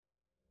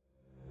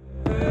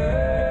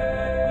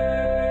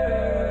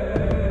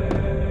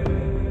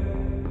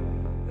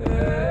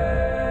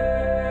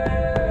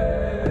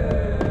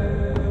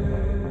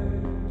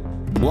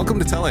Welcome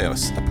to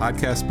Teleos, a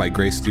podcast by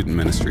Grace Student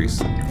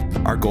Ministries.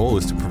 Our goal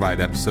is to provide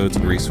episodes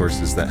and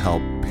resources that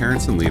help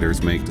parents and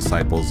leaders make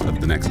disciples of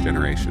the next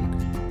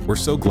generation. We're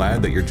so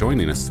glad that you're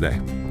joining us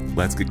today.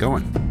 Let's get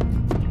going.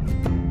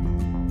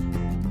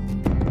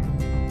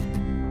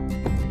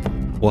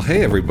 Well,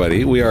 hey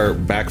everybody, we are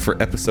back for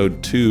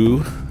episode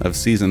 2 of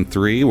season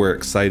 3. We're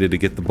excited to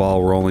get the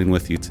ball rolling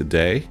with you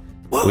today.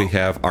 Whoa. We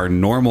have our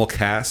normal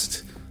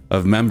cast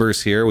of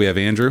members here. We have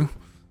Andrew.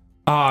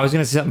 Oh, I was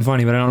going to say something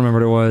funny, but I don't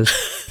remember what it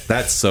was.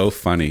 That's so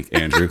funny,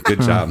 Andrew.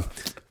 Good job.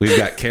 We've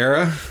got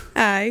Kara.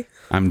 Hi.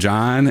 I'm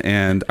John,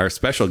 and our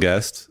special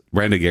guest,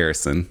 Brenda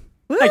Garrison.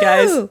 Woo! Hi,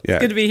 guys. Yeah.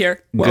 Good to be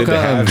here. Good to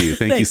have you.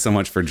 Thank you so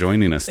much for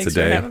joining us Thanks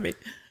today. for having me.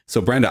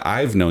 So, Brenda,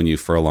 I've known you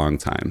for a long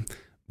time,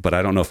 but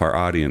I don't know if our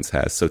audience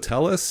has. So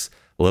tell us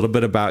a little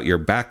bit about your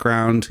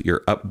background,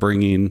 your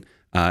upbringing,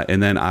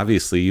 and then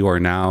obviously you are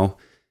now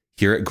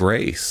here at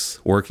Grace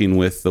working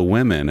with the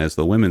women as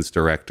the women's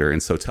director.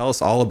 And so tell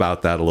us all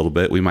about that a little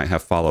bit. We might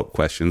have follow-up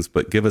questions,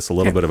 but give us a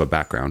little bit of a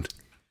background.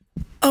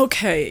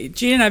 Okay.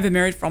 Jean and I have been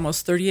married for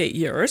almost 38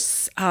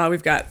 years.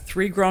 We've got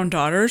 3 grown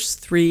daughters,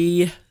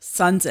 3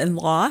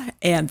 sons-in-law,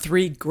 and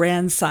 3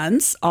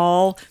 grandsons.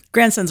 All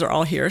grandsons are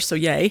all here, so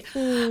yay.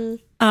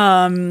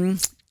 And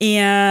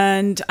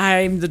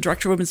I'm the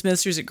director of women's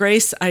ministries at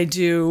Grace. I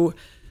do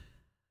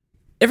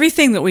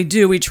everything that we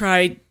do. We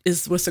try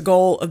is with the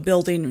goal of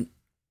building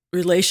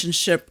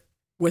relationship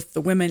with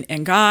the women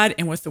and God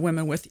and with the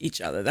women with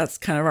each other. That's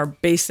kind of our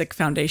basic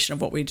foundation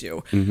of what we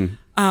do. Mm-hmm.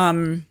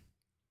 And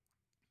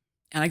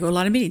I go to a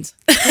lot of meetings.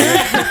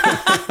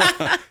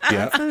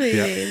 Yeah.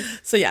 Amazing.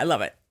 So yeah, I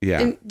love it.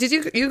 Yeah. And did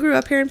you grew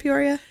up here in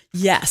Peoria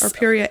Yes. or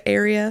Peoria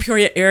area?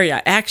 Peoria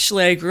area.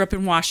 Actually, I grew up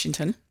in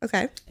Washington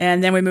Okay.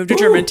 and then we moved to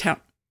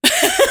Germantown.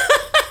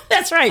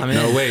 That's right.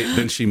 No, wait.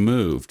 Then she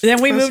moved.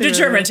 Then we moved to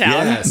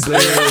Germantown. Yes. There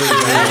we go.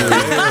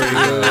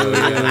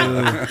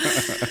 Yeah.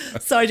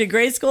 So I did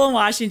grade school in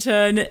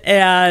Washington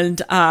and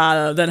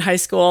then high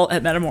school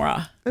at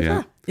Metamora.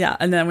 Yeah. Yeah.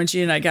 And then when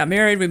Jean and I got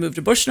married, we moved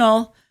to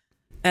Bushnell.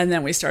 And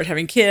then we started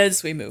having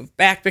kids. We moved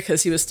back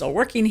because he was still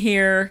working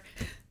here.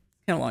 Kind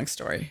of a long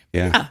story.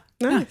 Yeah.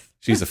 Nice.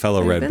 She's a fellow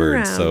I've been Redbird.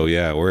 around. So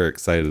yeah, we're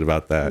excited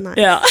about that. Nice.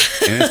 Yeah.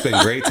 And it's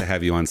been great to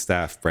have you on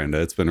staff,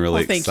 Brenda. It's been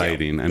really Oh, thank you.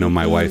 exciting. I know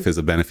my wife is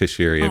a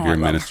beneficiary of Oh, your I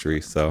love ministry.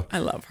 So I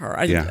love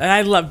her. Yeah.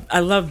 I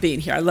love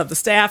being here. I love the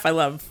staff. I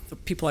love the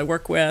people I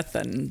work with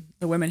and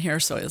the women here.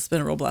 So it's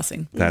been a real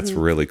blessing. that's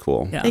really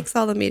cool. Yeah. Makes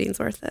all the meetings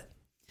worth it.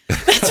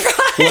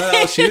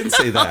 Well, she didn't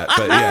say that,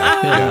 but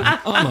yeah.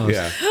 Almost.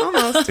 Yeah.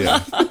 Almost.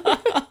 Yeah.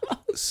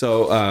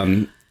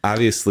 So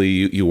obviously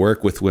you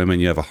work with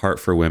women. You have a heart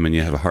for women.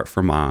 You have a heart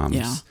for moms.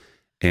 Yeah.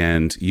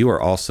 And you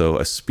are also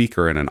a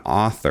speaker and an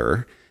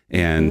author.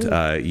 And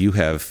you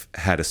have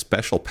had a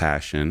special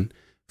passion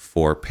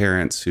for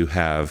parents who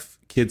have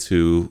kids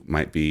who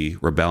might be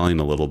rebelling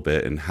a little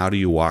bit. And how do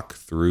you walk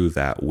through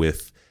that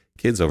with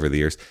kids over the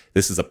years?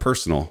 This is a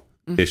personal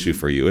issue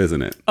for you,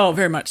 isn't it? Oh,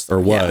 very much so.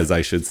 Or Yeah. was,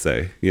 I should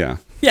say. Yeah.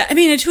 Yeah, I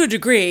mean, and to a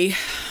degree,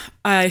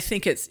 I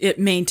think it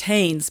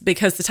maintains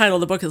because the title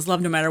of the book is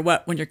 "Love No Matter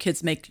What." When your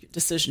kids make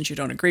decisions you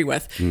don't agree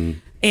with,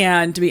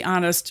 and to be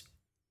honest,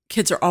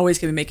 kids are always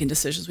going to be making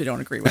decisions we don't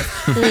agree with.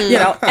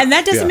 And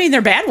that doesn't Yeah. mean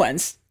they're bad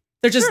ones.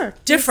 They're just Sure.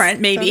 different,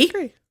 Don't maybe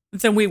agree.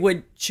 than we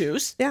would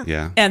choose. Yeah.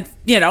 Yeah. And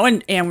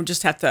and we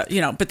just have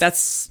to, but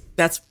that's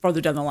farther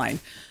down the line.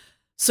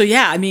 So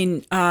yeah, I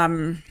mean, do you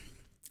want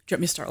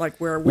me to start like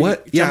where we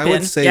What? Yeah, jump I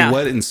would in? say Yeah.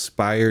 what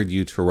inspired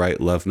you to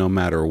write Love No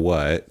Matter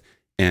What,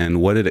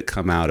 and what did it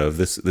come out of?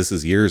 This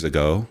is years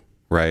ago,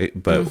 right?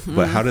 But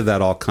how did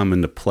that all come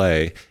into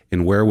play,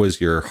 and where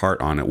was your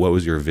heart on it? What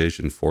was your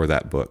vision for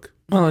that book?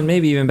 Well, and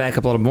maybe even back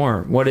up a little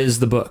more. What is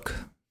the book?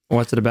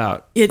 What's it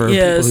about? It For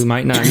is- people who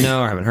might not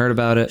know or haven't heard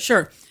about it.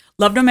 Sure.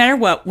 Love no matter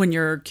what when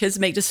your kids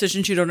make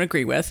decisions you don't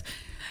agree with.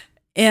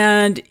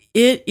 And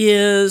it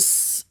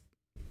is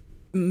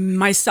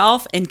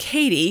myself and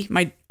Katie,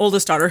 my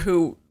oldest daughter,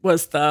 who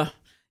was the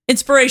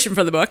inspiration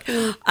for the book,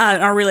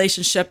 our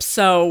relationship.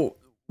 So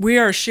we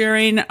are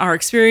sharing our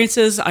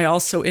experiences. I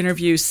also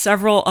interview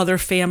several other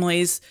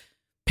families,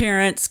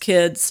 parents,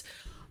 kids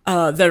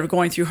that are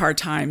going through hard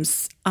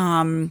times.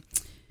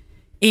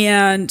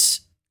 And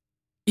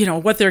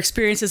what their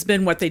experience has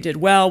been, what they did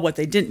well, what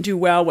they didn't do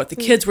well, what the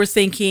kids were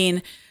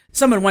thinking.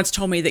 Someone once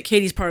told me that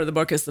Katie's part of the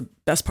book is the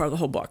best part of the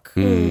whole book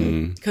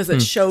because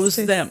it shows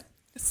them.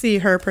 See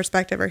her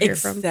perspective or hear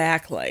from.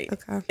 Exactly.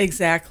 Okay.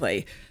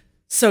 Exactly.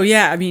 So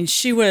yeah, I mean,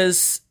 she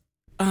was,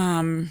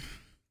 I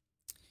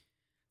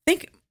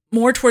think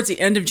more towards the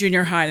end of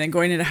junior high than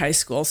going into high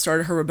school,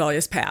 started her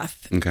rebellious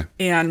path. Okay.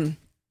 And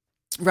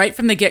right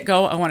from the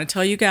get-go, I want to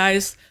tell you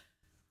guys,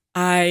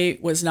 I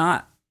was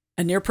not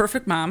a near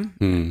perfect mom.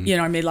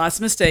 I made lots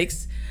of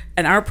mistakes,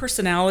 and our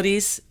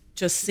personalities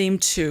just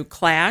seemed to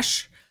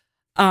clash.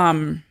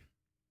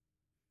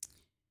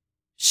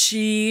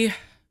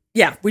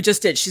 We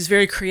just did. She's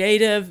very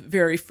creative,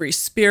 very free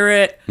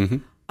spirit.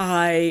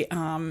 I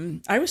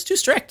was too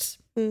strict,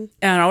 and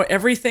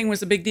everything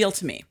was a big deal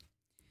to me.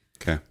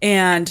 Okay.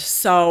 And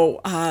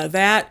so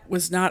that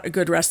was not a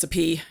good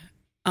recipe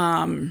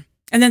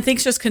And then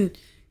things just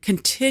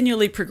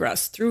continually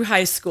progressed through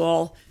high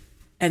school.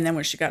 And then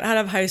when she got out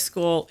of high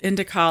school,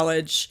 into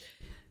college,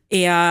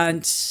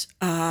 and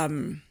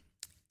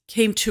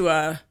came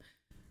to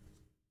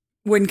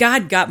when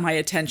God got my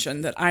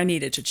attention that I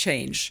needed to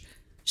change,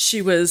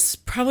 she was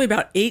probably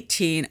about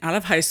 18, out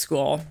of high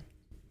school.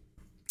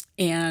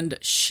 And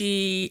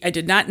I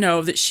did not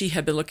know that she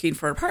had been looking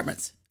for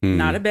apartments.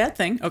 Not a bad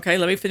thing. Okay,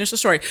 let me finish the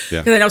story.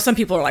 Because I know some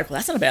people are like, well,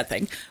 that's not a bad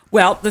thing.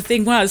 Well, the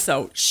thing was,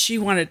 though, she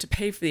wanted to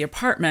pay for the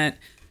apartment.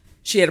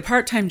 She had a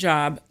part-time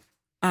job.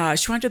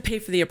 She wanted to pay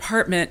for the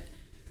apartment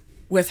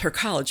with her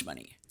college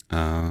money.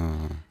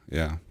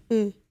 Yeah.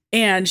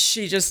 And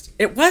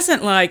it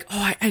wasn't like,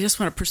 oh, I just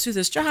want to pursue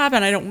this job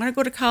and I don't want to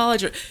go to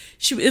college. It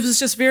was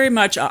just very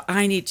much,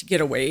 I need to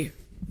get away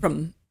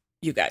from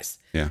you guys.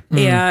 Yeah.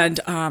 And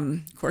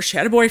of course, she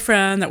had a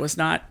boyfriend that was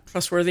not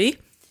trustworthy.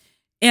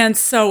 And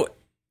so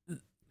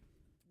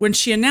when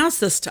she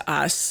announced this to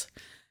us,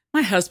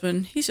 my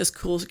husband, he's just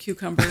cool as a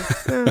cucumber.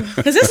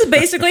 Because this is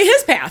basically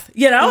his path,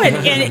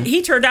 and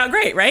he turned out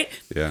great, right?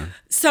 Yeah.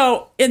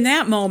 So in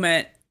that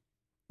moment,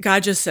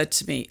 God just said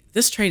to me,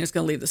 this train is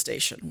going to leave the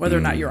station, whether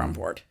or not you're on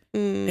board.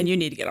 And you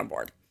need to get on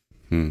board.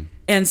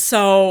 And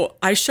so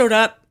I showed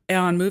up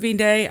on moving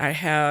day. I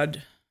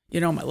had,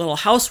 my little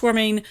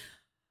housewarming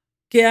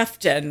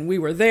gift, and we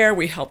were there.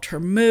 We helped her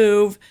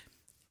move.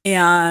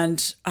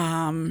 And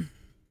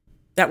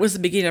that was the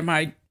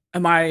beginning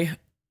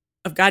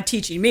of God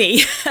teaching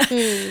me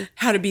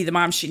how to be the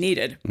mom she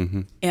needed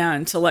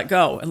and to let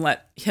go and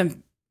let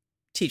him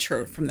teach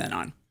her from then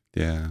on.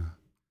 Yeah.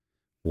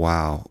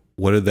 Wow.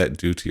 What did that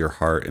do to your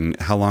heart? And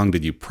how long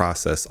did you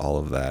process all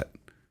of that?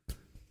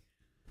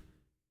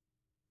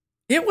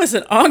 It was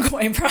an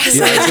ongoing process.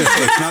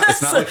 Yeah,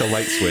 it's not like a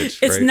light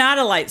switch. It's right? not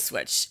a light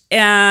switch.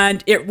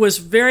 And it was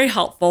very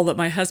helpful that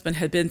my husband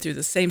had been through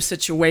the same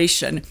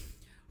situation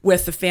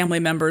with the family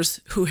members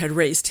who had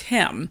raised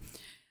him.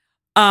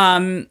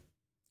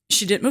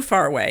 She didn't move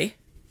far away,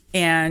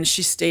 and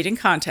she stayed in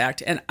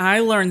contact. And I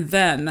learned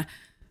then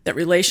that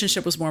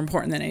relationship was more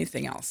important than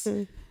anything else.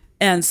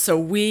 And so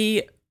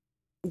we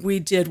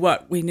did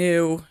what we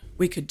knew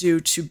we could do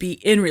to be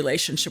in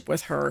relationship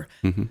with her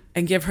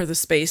and give her the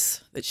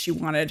space that she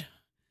wanted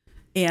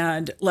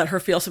and let her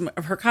feel some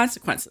of her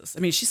consequences.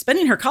 I mean, she's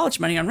spending her college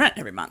money on rent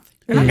every month.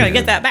 You're not going to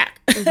get that back.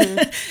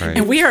 Right.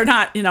 And we are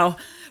not,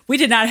 we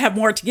did not have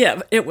more to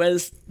give. It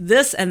was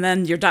this and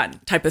then you're done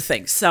type of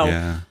thing. So,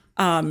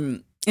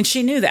 and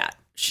she knew that.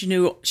 She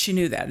knew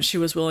that, and she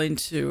was willing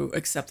to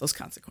accept those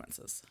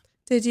consequences.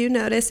 Did you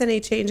notice any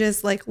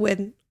changes, like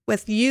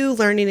with you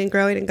learning and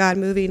growing and God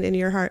moving in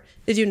your heart?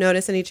 Did you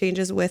notice any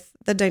changes with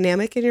the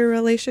dynamic in your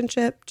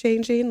relationship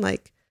changing?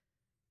 Like,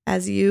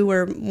 as you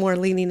were more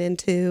leaning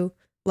into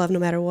love no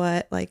matter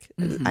what, like,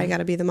 I got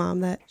to be the mom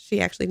that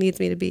she actually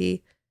needs me to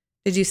be.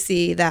 Did you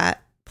see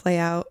that play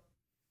out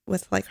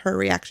with like her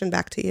reaction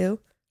back to you?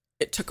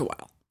 It took a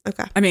while.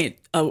 Okay. I mean,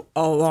 a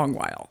long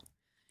while.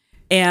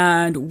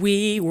 And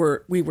we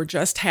were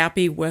just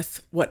happy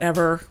with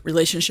whatever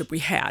relationship we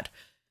had.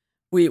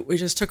 We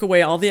just took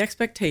away all the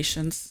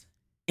expectations,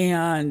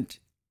 and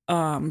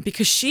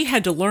because she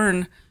had to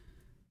learn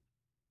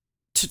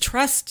to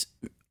trust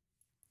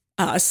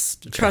us,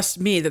 to trust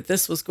me that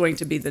this was going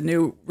to be the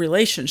new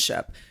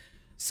relationship.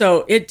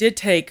 So it did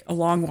take a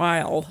long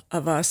while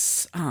of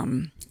us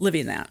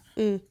living that.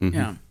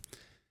 Yeah.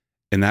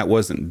 And that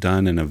wasn't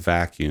done in a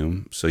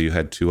vacuum. So you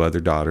had 2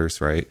 other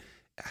daughters, right?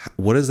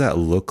 What does that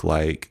look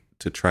like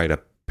to try to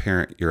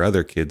parent your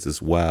other kids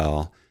as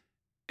well?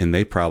 And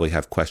they probably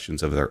have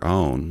questions of their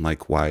own,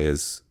 like, why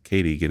is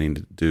Katie getting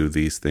to do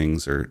these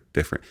things or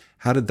different?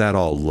 How did that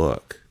all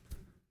look?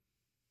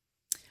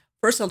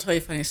 First, I'll tell you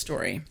a funny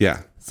story.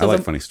 Yeah, So I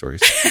like funny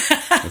stories.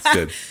 That's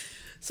good.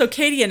 So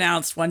Katie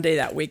announced one day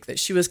that week that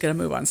she was going to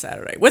move on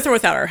Saturday, with or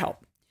without our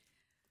help.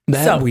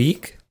 That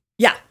week?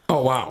 Yeah.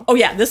 Oh, wow. Oh,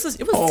 yeah.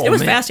 It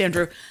was fast,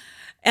 Andrew.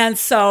 And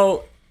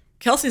so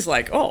Kelsey's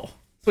like, oh.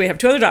 So we have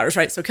 2 other daughters,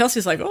 right? So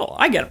Kelsey's like, oh,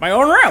 I get my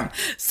own room.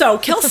 So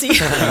Kelsey,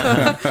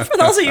 for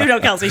those of you who know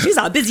Kelsey, she's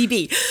a busy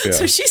bee. Yeah.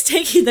 So she's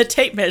taking the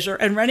tape measure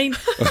and running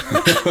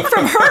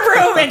from her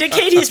room into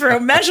Katie's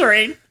room,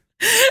 measuring.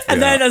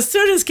 And then as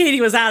soon as Katie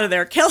was out of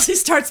there, Kelsey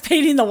starts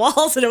painting the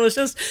walls. And it was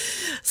just,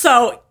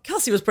 so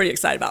Kelsey was pretty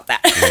excited about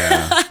that.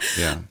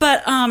 Yeah.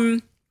 But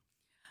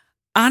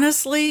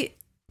honestly,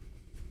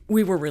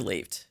 we were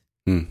relieved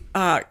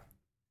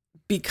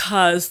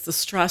because the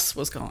stress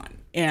was gone.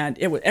 And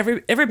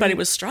everybody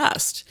was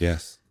stressed.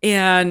 Yes.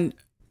 And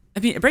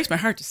I mean, it breaks my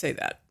heart to say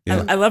that.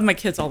 Yeah. I love my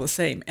kids all the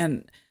same.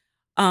 And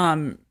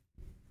so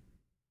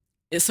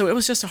it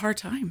was just a hard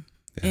time.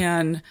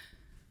 Yeah.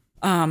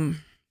 And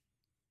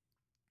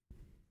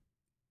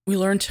we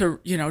learned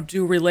to,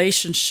 do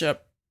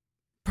relationship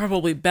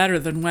probably better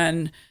than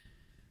when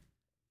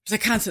there's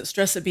a constant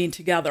stress of being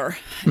together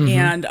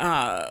and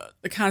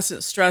the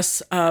constant stress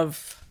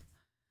of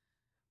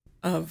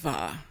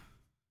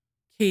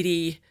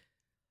Katie,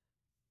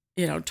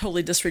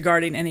 totally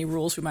disregarding any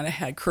rules we might have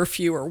had,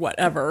 curfew or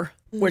whatever,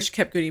 which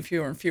kept getting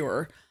fewer and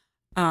fewer.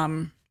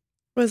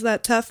 Was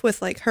that tough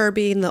with like her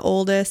being the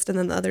oldest and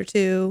then the other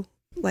two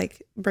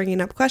like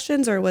bringing up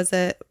questions, or was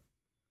it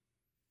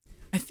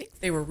I think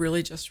they were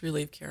really just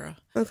relieved, Kara.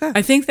 okay?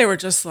 I think they were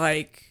just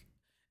like,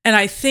 and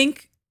I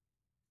think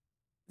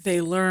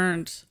they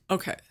learned,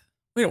 okay,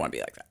 we don't want to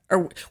be like that.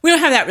 Or we don't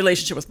have that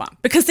relationship with mom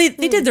because they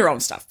did their own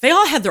stuff. They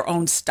all had their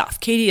own stuff.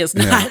 Katie is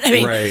not. Yeah, I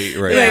mean,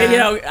 right. you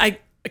know, I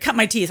cut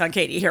my teeth on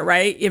Katie here,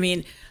 right? I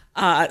mean,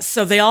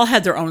 so they all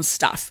had their own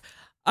stuff.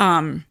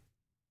 And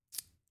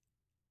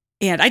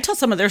I tell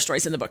some of their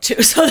stories in the book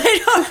too. So they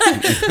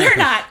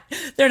don't,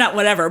 they're not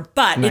whatever,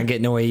 but Not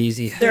getting away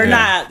easy. they're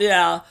not,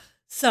 yeah.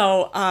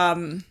 So,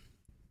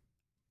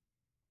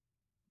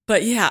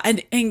 but yeah,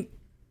 and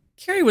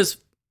Carrie was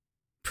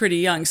pretty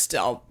young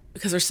still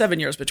because there's 7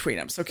 years between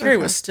them. So Carrie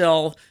was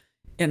still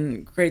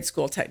in grade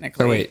school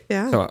technically. So wait.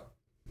 Yeah. So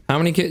how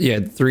many kids? You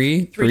had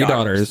three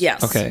daughters.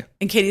 Yes. Okay.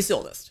 And Katie's the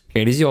oldest.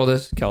 Katie's the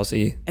oldest.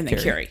 Kelsey. And then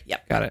Carrie.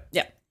 Yep. Got it.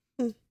 Yep.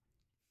 So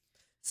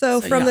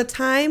So, from yeah. the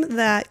time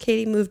that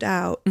Katie moved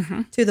out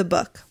to the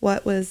book,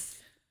 what was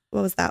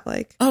that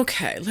like?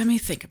 Okay, let me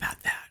think about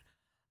that.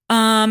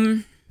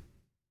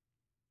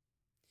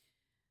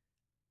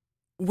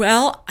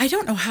 Well, I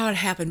don't know how it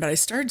happened, but I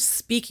started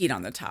speaking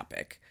on the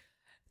topic.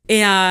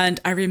 And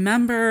I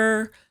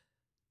remember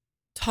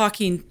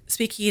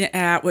speaking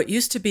at what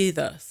used to be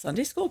the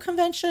Sunday school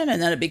convention,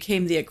 and then it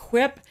became the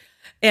Equip.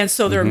 And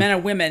so there were men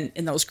and women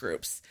in those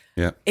groups.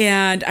 Yeah.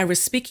 And I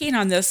was speaking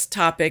on this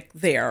topic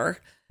there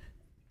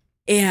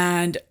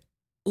and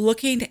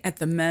looking at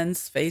the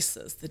men's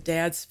faces, the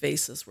dads'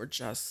 faces were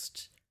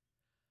just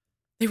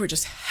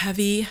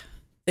heavy.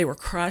 They were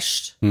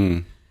crushed.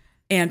 Mm.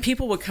 And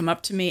people would come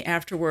up to me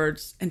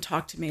afterwards and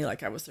talk to me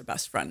like I was their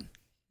best friend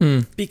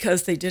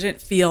because they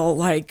didn't feel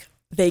like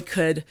they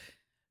could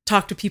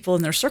talk to people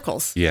in their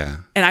circles. Yeah.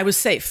 And I was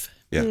safe.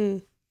 Yeah.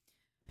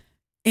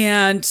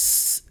 And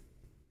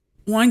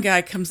one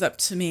guy comes up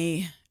to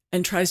me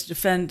and tries to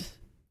defend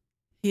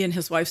he and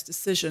his wife's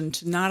decision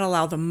to not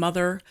allow the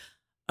mother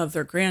of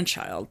their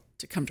grandchild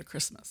to come to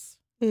Christmas.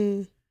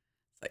 Mm.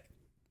 It's like,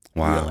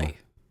 Wow. really?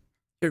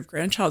 Your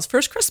grandchild's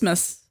first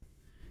Christmas,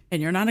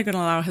 and you're not going to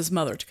allow his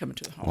mother to come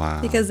into the home.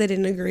 Wow. Because they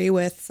didn't agree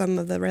with some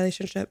of the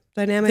relationship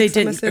dynamics. They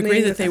I'm didn't assuming?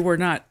 agree that Okay. they were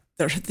not,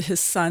 his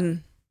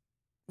son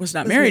was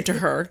not Was married to he-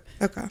 her,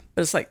 Okay.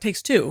 but it's like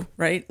takes two,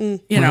 right?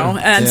 Mm. You know,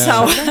 and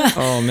Yeah.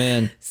 so... Oh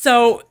man.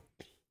 So,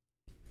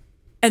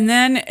 and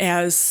then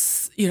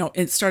as, you know,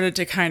 it started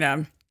to kind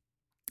of,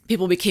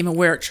 people became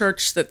aware at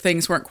church that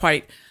things weren't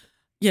quite,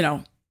 you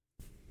know,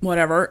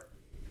 whatever,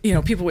 you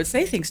know, people would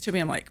say things to me.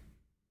 I'm like,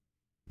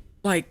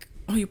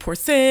 oh, you poor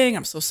thing.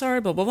 I'm so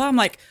sorry, blah, blah, blah. I'm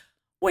like,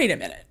 wait a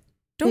minute.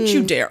 Don't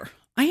you dare.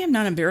 I am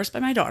not embarrassed by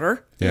my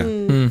daughter. Yeah.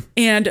 Mm.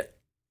 And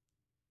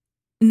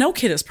no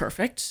kid is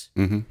perfect.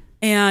 Mm-hmm.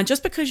 And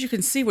just because you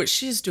can see what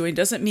she's doing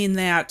doesn't mean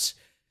that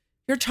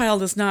your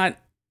child is not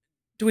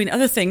doing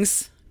other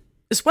things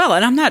as well.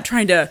 And I'm not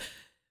trying to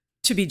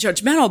be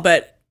judgmental,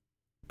 but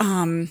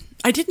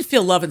I didn't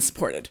feel loved and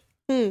supported.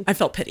 Mm. I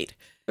felt pitied.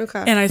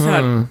 Okay. And I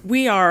thought,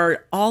 we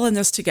are all in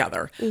this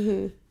together.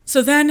 Mm-hmm.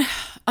 So then,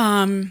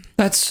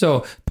 That's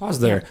so. Pause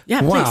there.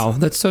 Yeah, Wow,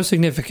 that's so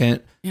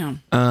significant. yeah,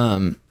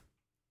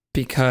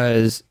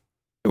 Because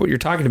what you're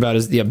talking about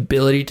is the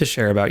ability to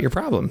share about your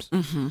problems,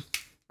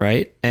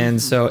 right?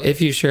 And so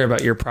if you share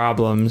about your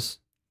problems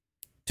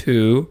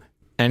to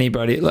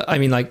anybody, I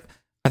mean, like,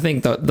 I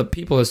think the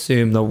people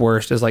assume the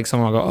worst is like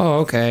someone will go, oh,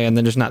 okay, and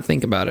then just not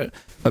think about it.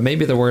 But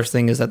maybe the worst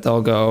thing is that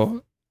they'll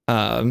go,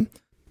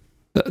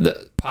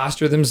 the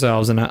posture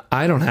themselves, and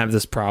I don't have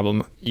this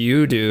problem.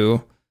 You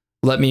do.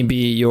 Let me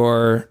be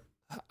your,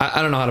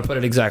 I don't know how to put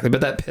it exactly,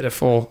 but that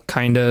pitiful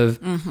kind of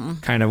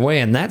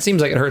way. And that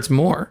seems like it hurts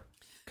more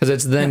because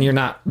it's then you're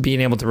not being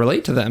able to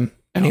relate to them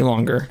any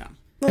longer. Yeah.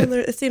 Well,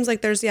 it seems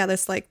like there's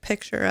this like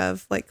picture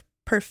of like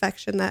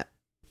perfection that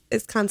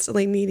is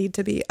constantly needing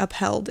to be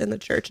upheld in the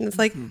church, and it's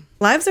like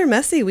lives are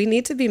messy. We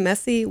need to be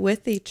messy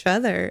with each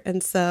other,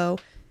 and so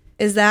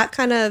is that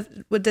kind of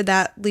did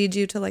that lead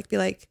you to like be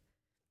like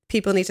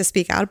people need to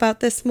speak out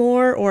about this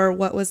more, or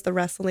what was the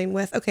wrestling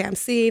with? Okay, I'm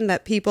seeing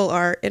that people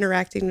are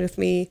interacting with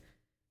me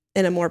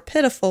in a more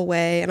pitiful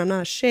way, and I'm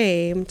not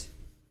ashamed.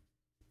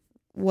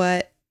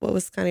 What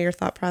was kind of your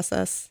thought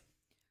process?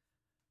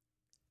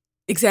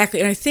 exactly.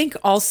 And I think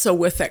also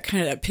with that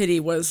kind of that pity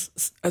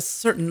was a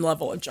certain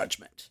level of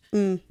judgment.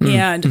 Mm.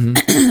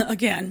 And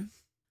again,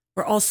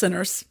 we're all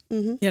sinners.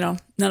 Mhm. You know,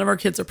 none of our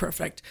kids are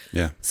perfect.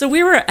 Yeah. So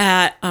we were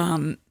at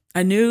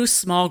a new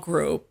small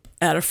group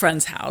at a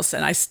friend's house,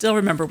 and I still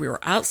remember we were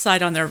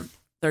outside on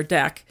their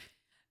deck,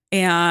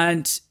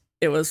 and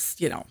it was,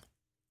 you know,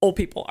 old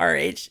people our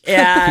age,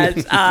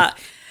 and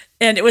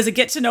and it was a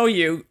get to know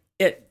you.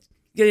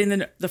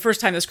 Getting the first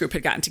time this group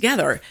had gotten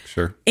together.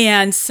 Sure.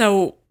 And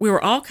so we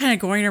were all kind of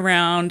going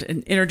around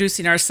and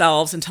introducing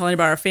ourselves and telling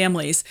about our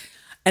families.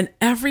 And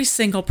every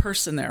single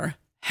person there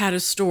had a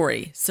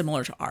story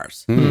similar to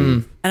ours.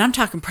 Mm. And I'm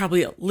talking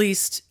probably at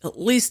least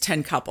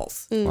 10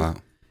 couples. Wow.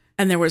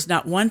 And there was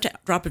not one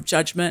drop of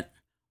judgment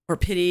or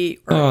pity.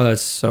 Or, Oh,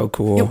 that's so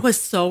cool. it was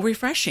so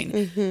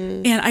refreshing.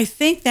 And I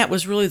think that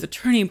was really the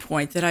turning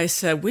point that I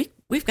said,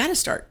 we've got to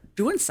start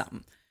doing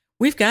something.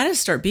 We've got to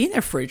start being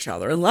there for each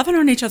other and loving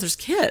on each other's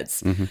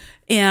kids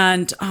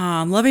and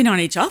loving on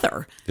each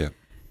other. Yeah.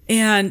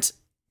 And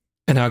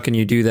how can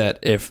you do that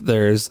if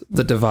there's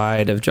the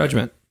divide of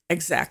judgment?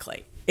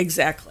 exactly.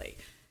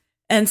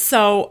 And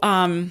so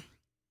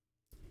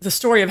the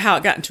story of how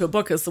it got into a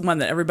book is the one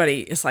that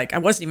everybody is like, I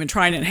wasn't even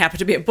trying and it happened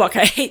to be a book.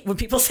 I hate when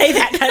people say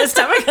that kind of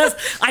stuff because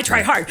I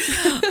try hard.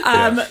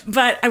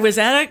 But I was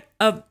at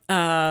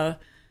a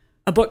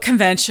book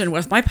convention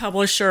with my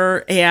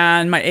publisher,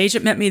 and my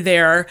agent met me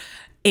there.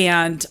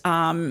 And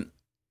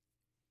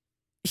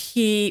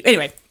we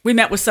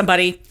met with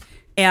somebody,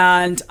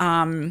 and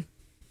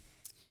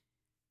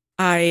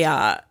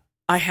I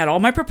had all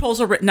my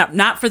proposal written up,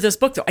 not for this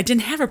book though. I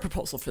didn't have a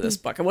proposal for this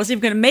book. I wasn't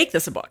even going to make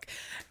this a book.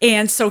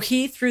 And so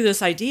he threw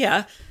this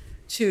idea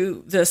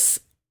to this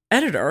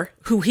editor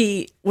who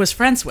he was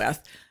friends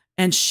with,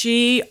 and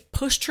she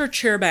pushed her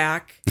chair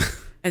back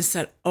and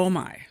said, "Oh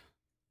my,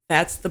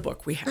 that's the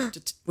book we have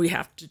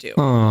to do."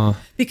 Aw.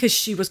 Because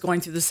she was going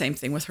through the same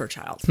thing with her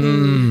child.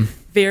 Hmm.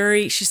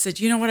 She said,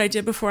 "You know what I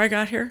did before I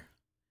got here?"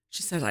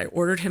 She said, "I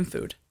ordered him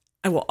food.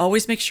 I will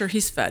always make sure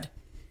he's fed,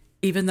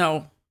 even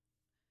though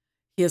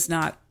he is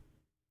not,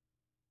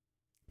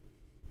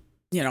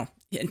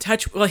 in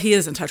touch. Well, he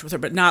is in touch with her,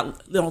 but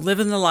not,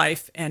 living the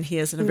life. And he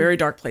is in a very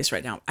dark place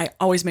right now. I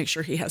always make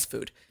sure he has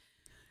food."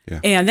 Yeah.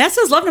 And that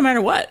says love no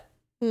matter what.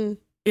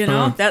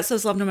 That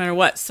says love no matter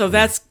what. So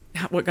that's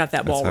what got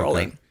that ball how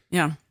rolling.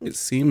 Yeah. It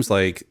seems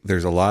like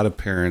there's a lot of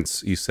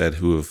parents, you said,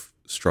 who have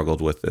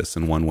struggled with this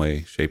in one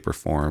way, shape, or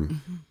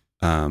form.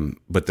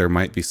 But there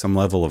might be some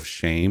level of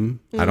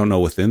shame. I don't know,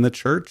 within the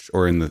church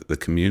or in the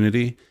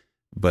community,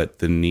 but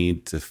the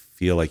need to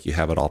feel like you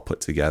have it all put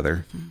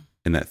together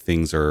and that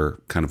things are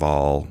kind of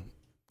all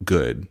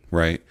good,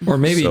 right? Or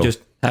maybe So- just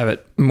have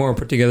it more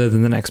put together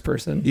than the next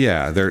person.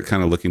 Yeah, they're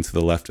kind of looking to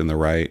the left and the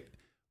right.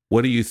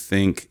 What do you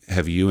think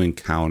have you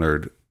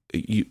encountered?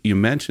 You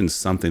mentioned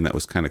something that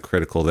was kind of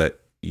critical, that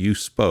you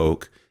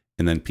spoke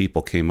and then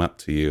people came up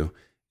to you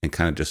and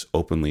kind of just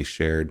openly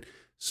shared.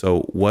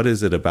 So what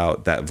is it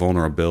about that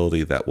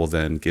vulnerability that will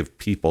then give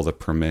people the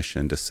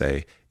permission to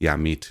say, yeah,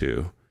 me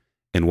too?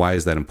 And why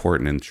is that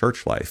important in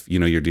church life?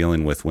 You're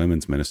dealing with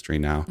women's ministry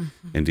now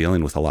and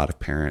dealing with a lot of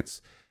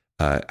parents.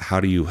 How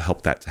do you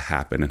help that to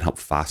happen and help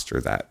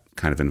foster that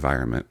kind of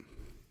environment?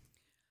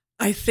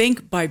 I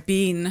think by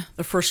being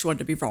the first one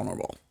to be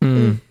vulnerable,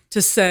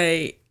 to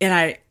say,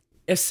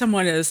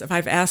 if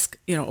I've asked,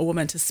 a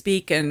woman to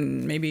speak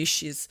and maybe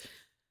she's,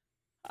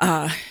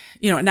 not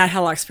had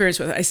a lot of experience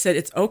with it, I said,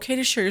 it's okay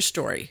to share your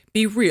story.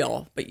 Be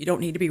real, but you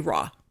don't need to be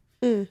raw.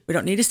 We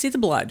don't need to see the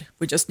blood.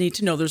 We just need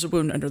to know there's a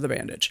wound under the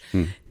bandage.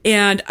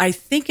 And I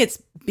think it's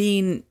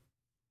being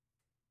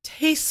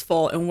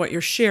tasteful in what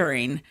you're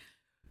sharing,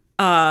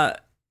 and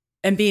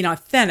being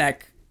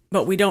authentic,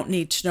 but we don't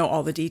need to know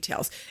all the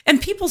details.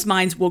 And people's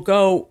minds will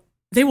go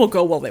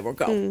while they will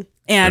go.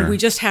 And we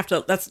just have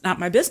to, that's not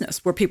my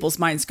business where people's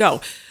minds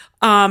go.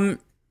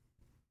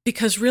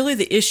 Because really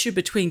the issue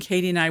between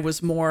Katie and I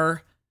was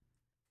more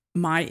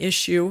my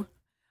issue.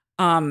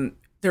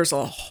 There's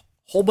a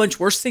whole bunch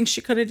worse things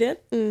she could have did,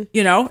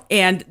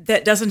 and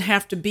that doesn't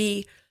have to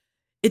be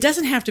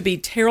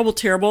terrible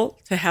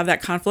to have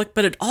that conflict,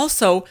 but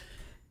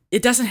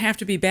it doesn't have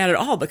to be bad at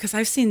all, because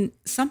I've seen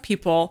some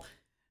people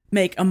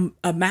make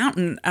a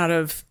mountain out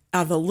of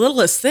the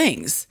littlest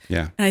things.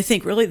 Yeah. And I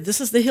think, really, this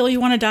is the hill you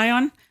want to die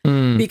on?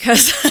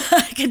 Because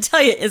I can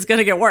tell you it's going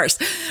to get worse,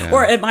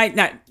 or it might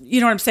not, you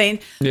know what I'm saying?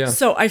 Yeah.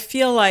 So I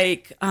feel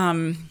like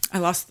I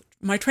lost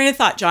my train of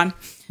thought, John.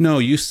 No,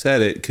 you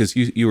said it, because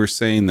you were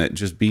saying that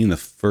just being the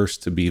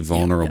first to be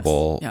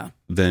vulnerable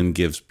then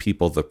gives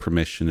people the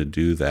permission to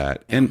do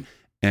that.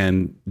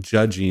 And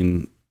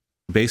judging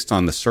based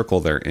on the circle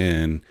they're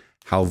in,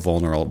 how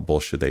vulnerable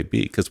should they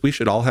be? Because we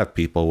should all have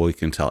people where we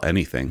can tell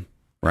anything,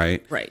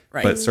 right? Right.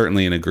 But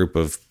certainly in a group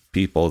of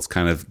people, it's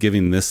kind of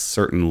giving this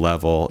certain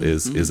level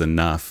is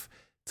enough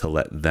to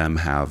let them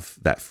have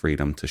that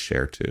freedom to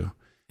share too.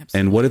 Absolutely.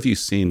 And what have you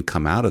seen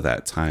come out of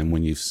that time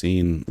when you've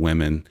seen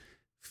women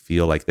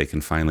feel like they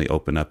can finally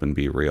open up and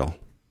be real?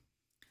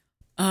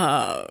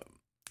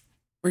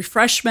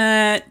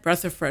 Refreshment,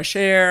 breath of fresh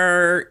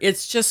air.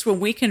 It's just when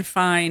we can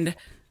find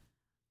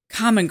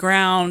common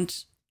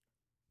ground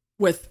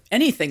with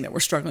anything that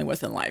we're struggling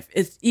with in life.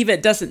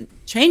 It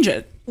doesn't change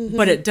it,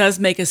 but it does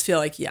make us feel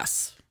like,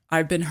 yes,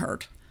 I've been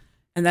heard.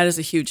 And that is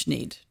a huge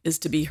need, is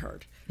to be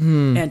heard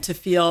and to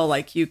feel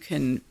like you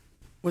can,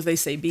 what they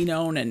say, be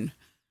known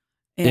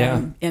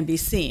and be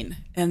seen.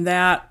 And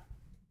that,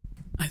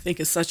 I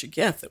think, is such a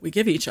gift that we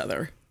give each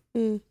other.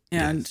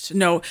 And to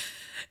know,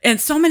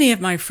 and so many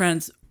of my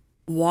friends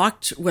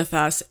walked with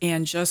us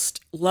and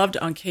just loved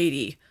on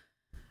Katie.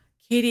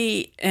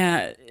 Katie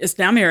is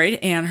now married,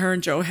 and her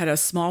and Joe had a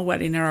small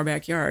wedding in our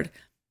backyard,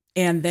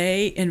 and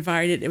they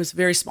invited, it was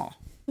very small.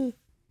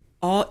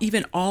 All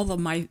of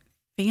my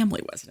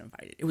family wasn't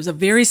invited. It was a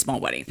very small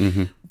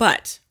wedding.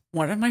 But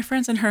one of my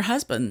friends and her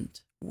husband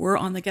were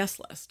on the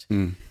guest list.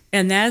 Mm.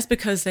 And that is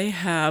because they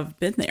have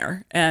been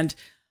there and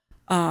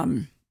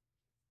been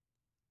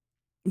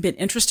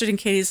interested in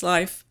Katie's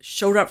life,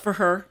 showed up for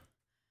her.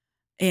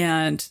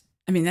 And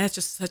I mean, that's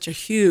just such a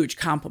huge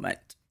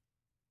compliment.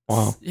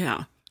 Wow.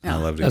 Yeah. I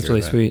love to That's hear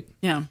really that. sweet.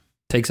 Yeah.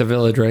 Takes a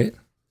village, right?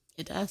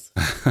 It does.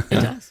 It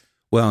does.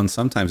 Well, and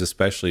sometimes,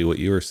 especially what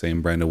you were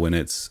saying, Brenda, when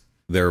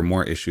there are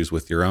more issues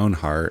with your own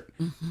heart,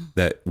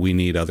 that we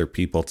need other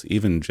people to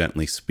even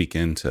gently speak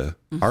into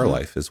our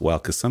life as well.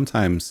 Because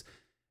sometimes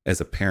as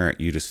a parent,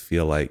 you just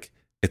feel like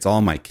it's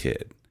all my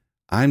kid.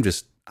 I'm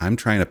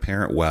trying to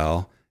parent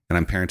well, and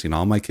I'm parenting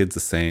all my kids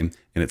the same.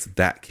 And it's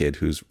that kid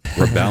who's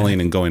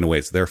rebelling and going away.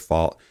 It's their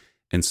fault.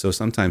 And so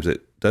sometimes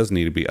it does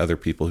need to be other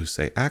people who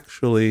say,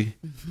 actually,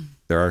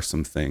 there are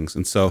some things.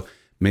 And so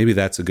maybe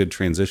that's a good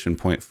transition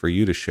point for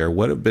you to share.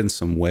 What have been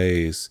some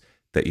ways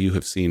that you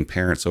have seen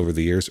parents over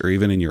the years, or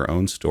even in your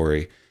own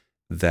story,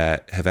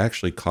 that have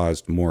actually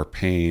caused more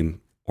pain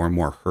or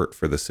more hurt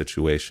for the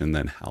situation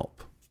than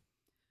help?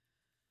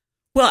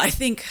 Well, I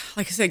think,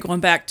 like I said, going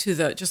back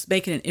to just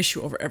making an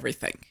issue over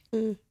everything.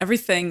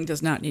 Everything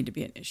does not need to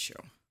be an issue.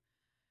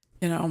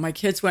 You know, my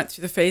kids went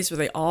through the phase where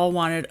they all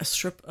wanted a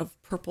strip of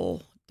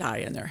purple dye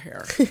in their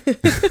hair. I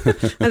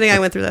think I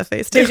went through that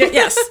phase too.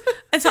 Yes.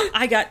 And so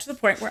I got to the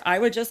point where I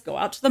would just go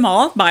out to the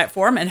mall, buy it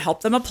for them, and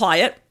help them apply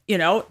it, you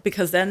know,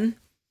 because then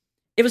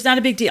it was not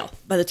a big deal.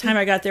 By the time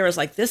I got there, I was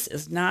like, this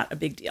is not a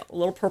big deal. A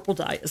little purple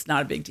dye is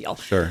not a big deal.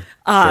 Sure.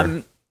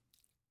 And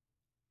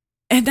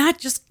not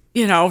just,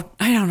 you know,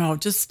 I don't know,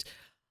 just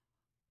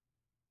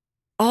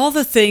all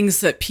the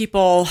things that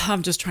people,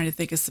 I'm just trying to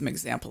think of some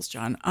examples,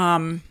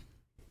 John.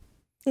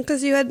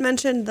 Because you had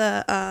mentioned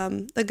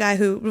the guy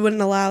who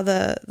wouldn't allow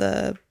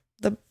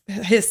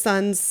his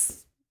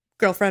son's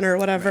girlfriend or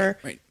whatever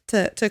Right.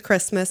 to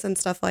Christmas and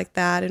stuff like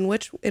that. And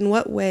in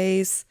what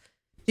ways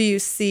do you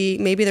see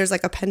maybe there's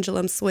like a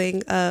pendulum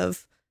swing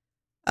of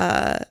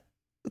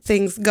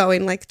things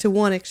going like to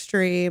one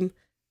extreme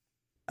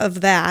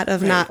of that,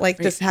 of not like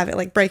just having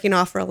like breaking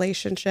off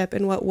relationship?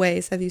 In what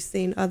ways have you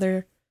seen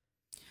other?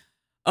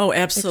 Oh,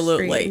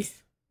 absolutely.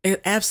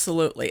 extremes?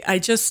 Absolutely.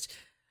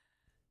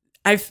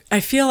 I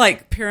feel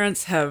like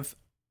parents have,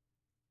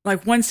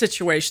 like, one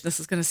situation, this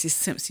is going to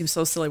seem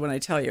so silly when I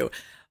tell you,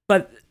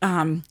 but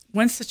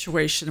one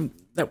situation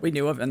that we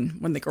knew of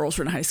when the girls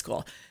were in high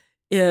school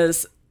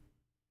is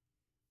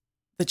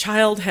the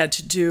child had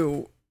to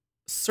do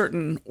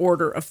certain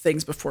order of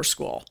things before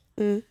school.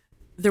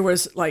 There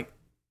was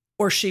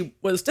or she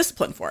was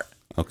disciplined for it.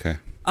 Okay.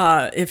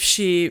 If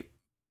she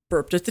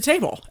burped at the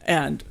table,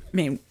 and I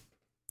mean,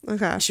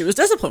 Okay. she was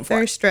disciplined for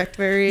Very it. strict,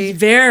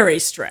 Very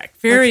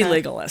strict, very Okay.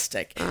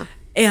 legalistic.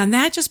 And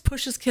that just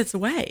pushes kids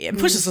away. It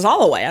pushes us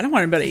all away. I don't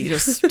want anybody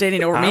just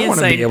standing over I me don't and want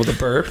to saying, be able to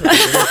burp.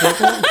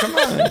 Come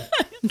on.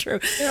 true.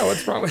 Yeah,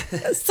 what's wrong with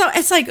it? So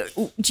it's like,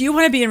 do you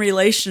want to be in a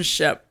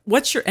relationship?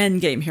 What's your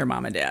end game here,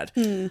 mom and dad?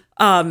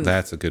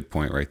 That's a good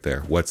point right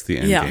there. What's the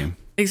end Yeah, game?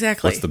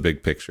 exactly. What's the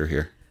big picture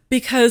here?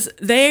 Because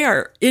they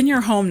are in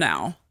your home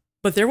now,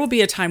 but there will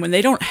be a time when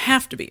they don't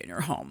have to be in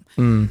your home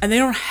and they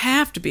don't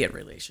have to be in a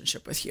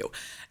relationship with you.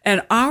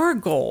 And our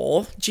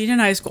goal, Jean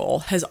and I's goal,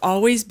 has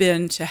always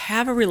been to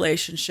have a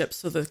relationship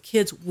so the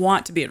kids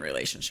want to be in a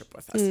relationship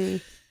with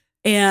us.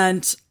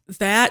 And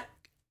that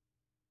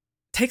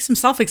takes some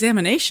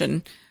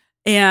self-examination,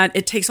 and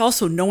it takes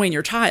also knowing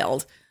your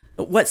child.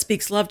 What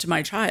speaks love to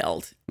my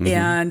child,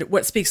 and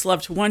what speaks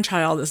love to one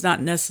child is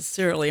not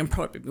necessarily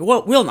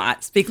will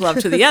not speak love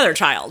to the other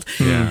child.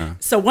 Yeah.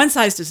 So one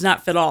size does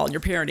not fit all in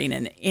your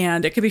parenting,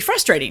 and it can be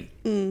frustrating.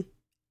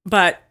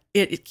 But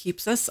it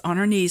keeps us on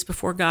our knees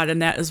before God,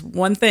 and that is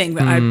one thing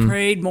that I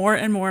prayed more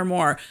and more and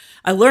more.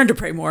 I learned to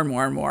pray more and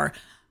more and more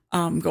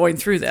going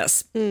through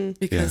this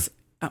because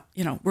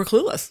we're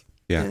clueless.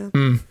 Yeah.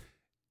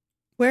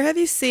 Where have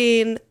you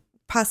seen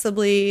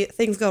possibly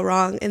things go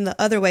wrong in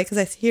the other way? Because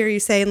I hear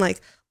you saying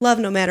like love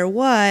no matter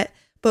what,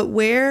 but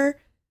where,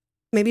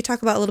 maybe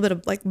talk about a little bit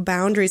of like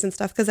boundaries and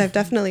stuff, because I've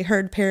definitely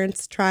heard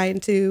parents trying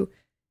to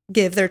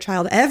give their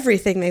child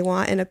everything they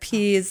want and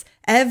appease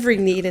every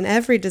need and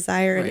every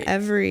desire and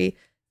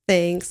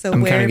everything. So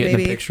I'm where kind of getting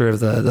maybe a picture of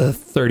the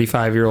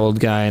 35-year-old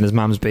guy in his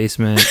mom's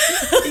basement.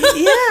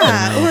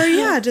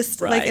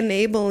 just like Right.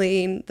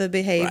 enabling the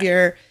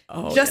behavior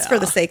Oh, just for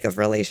the yeah. sake of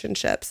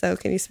relationship. So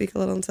can you speak a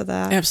little into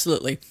that?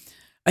 Absolutely.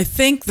 I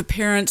think the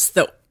parents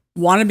that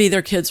want to be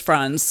their kids'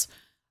 friends,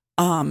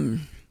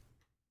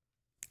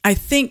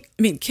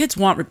 kids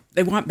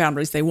want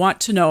boundaries. They want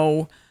to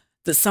know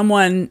that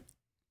someone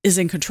is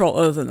in control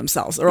other than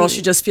themselves, or else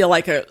you just feel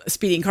like a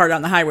speeding car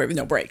down the highway with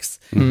no brakes.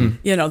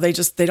 You know, they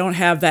don't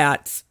have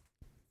that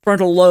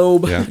frontal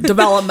lobe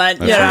development,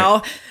 That's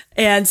right.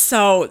 And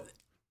so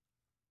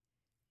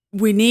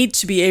we need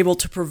to be able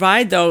to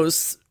provide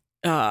those,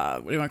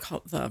 what do you want to call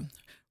it? The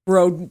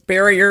road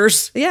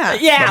barriers. Yeah.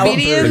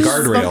 Medians. The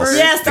guardrails. bumpers.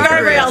 Yes, the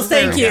guardrails.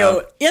 Thank Yeah.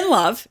 you. In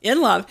love.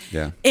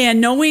 Yeah.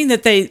 And knowing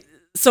that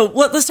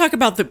let's talk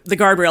about the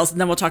guardrails, and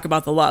then we'll talk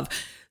about the love.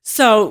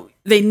 So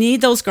they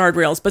need those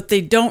guardrails, but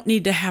they don't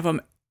need to have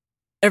them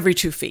every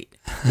 2 feet,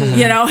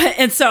 you know?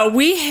 And so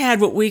we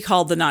had what we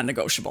called the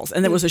non-negotiables,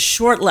 and it was a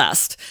short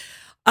list.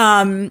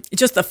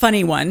 Just a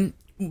funny one,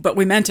 but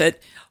we meant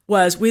it,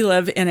 was we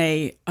live in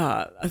a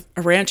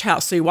ranch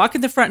house. So you walk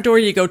in the front door,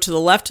 you go to the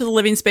left to the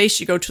living space,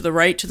 you go to the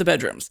right to the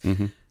bedrooms.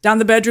 Down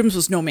the bedrooms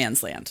was no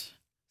man's land.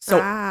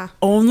 So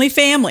only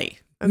family,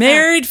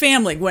 married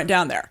family went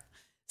down there.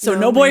 So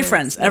no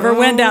boyfriends ever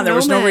went down. There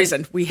was no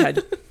reason. We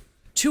had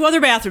 2 other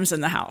bathrooms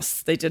in the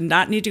house. They did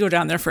not need to go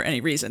down there for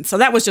any reason. So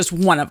that was just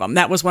one of them.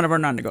 That was one of our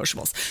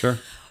non-negotiables. Sure.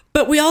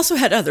 But we also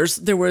had others.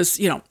 There was,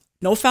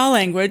 no foul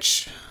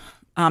language,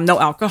 no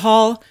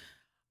alcohol,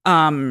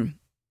 and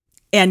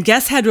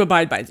guests had to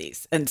abide by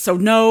these. And so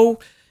no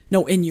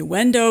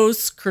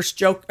innuendos, coarse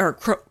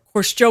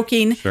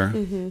joking. Sure.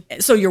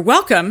 So you're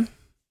welcome.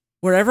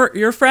 Wherever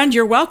you're a friend,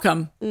 you're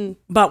welcome.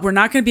 But we're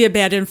not going to be a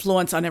bad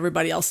influence on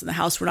everybody else in the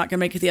house. We're not going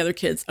to make the other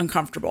kids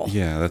uncomfortable.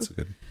 Yeah, that's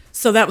good.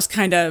 So that was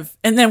kind of,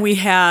 and then we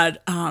had,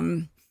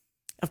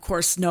 of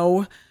course,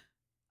 no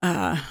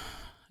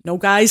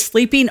guys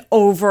sleeping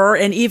over.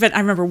 And even I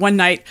remember one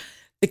night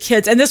the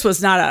kids, and this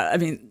was not a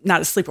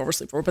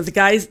sleepover, but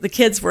the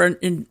kids were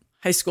in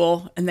high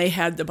school and they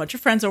had a bunch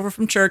of friends over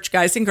from church,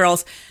 guys and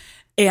girls,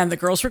 and the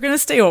girls were going to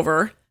stay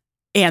over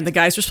and the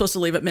guys were supposed to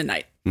leave at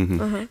midnight.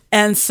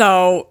 And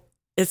so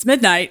it's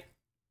midnight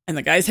and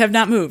the guys have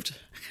not moved.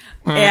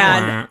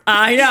 And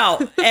I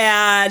know.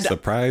 And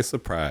surprise,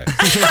 surprise.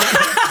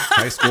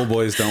 High school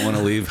boys don't want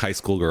to leave high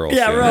school girls.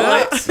 Yeah,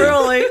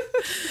 really.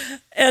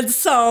 And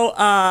so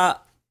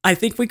I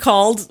think we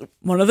called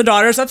one of the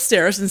daughters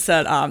upstairs and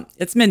said,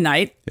 it's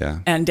midnight. Yeah.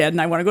 And Dad and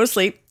I want to go to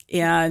sleep.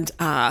 And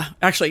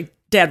actually,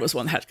 Dad was the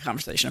one that had the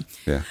conversation.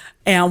 Yeah.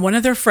 And one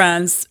of their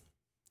friends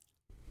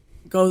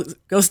goes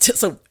to,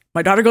 so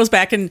my daughter goes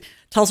back and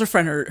tells her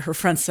friend, her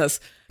friend says,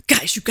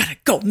 guys, you gotta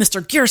go.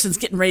 Mr. Garrison's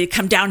getting ready to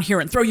come down here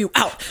and throw you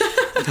out.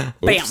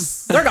 Bam,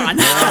 they're gone.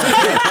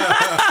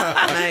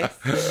 Nice.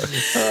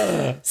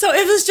 So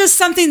it was just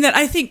something that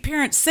I think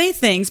parents say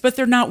things, but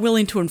they're not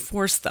willing to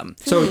enforce them.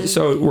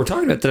 So we're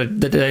talking about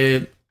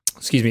the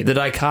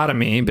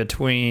dichotomy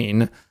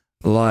between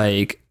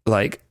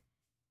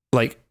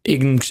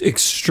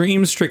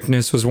extreme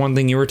strictness was one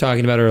thing you were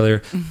talking about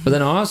earlier, but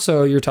then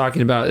also you're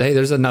talking about, hey,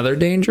 there's another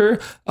danger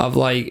of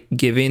like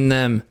giving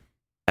them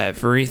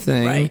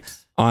everything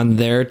on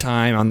their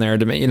time, on their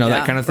domain,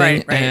 that kind of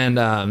thing. Right. And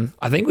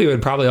I think we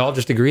would probably all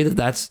just agree that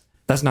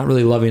that's not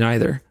really loving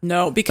either.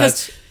 No,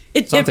 because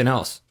it's something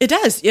else. It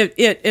does.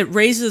 It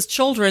raises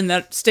children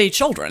that stay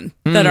children,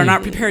 that are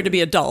not prepared to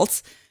be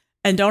adults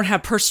and don't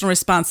have personal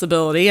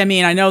responsibility. I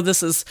mean, I know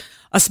this is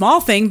a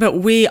small thing,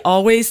 but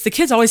the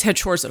kids always had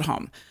chores at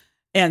home.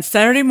 And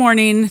Saturday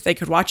morning, they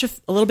could watch a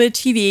little bit of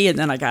TV, and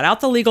then I got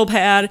out the legal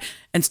pad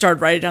and started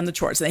writing down the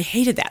chores. And they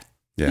hated that.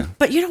 Yeah.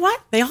 But you know what?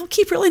 They all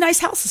keep really nice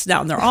houses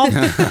now, and they're all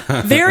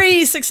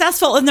very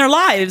successful in their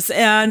lives.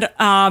 And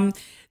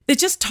they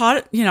just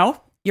taught,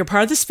 you're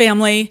part of this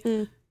family.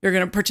 You're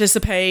going to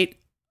participate,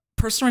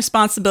 personal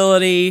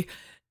responsibility,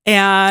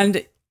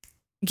 and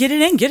get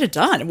it in, get it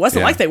done. It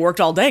wasn't like they worked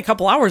all day. A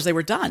couple hours, they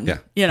were done. Yeah.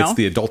 It's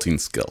the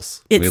adulting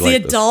skills. It's the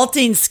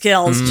adulting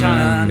skills,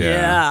 John.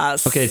 Yeah.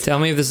 Yes. Okay, tell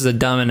me if this is a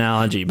dumb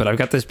analogy, but I've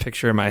got this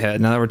picture in my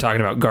head now that we're talking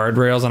about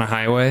guardrails on a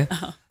highway.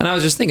 And I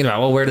was just thinking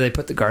about, where do they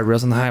put the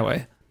guardrails on the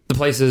highway? The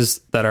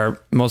places that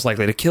are most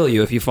likely to kill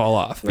you if you fall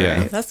off.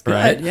 Yeah. That's good.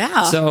 Right?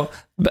 Yeah. So,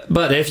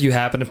 but if you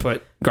happen to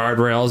put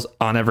guardrails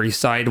on every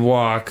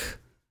sidewalk,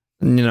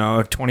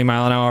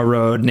 20-mile-an-hour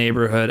road,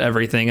 neighborhood,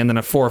 everything, and then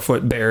a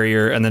 4-foot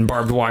barrier, and then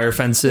barbed wire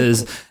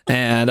fences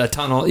and a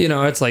tunnel,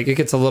 it's like it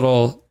gets a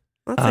little...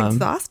 That's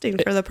exhausting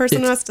for the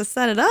person who has to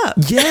set it up.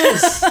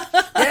 Yes.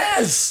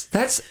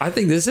 Yes. I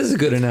think this is a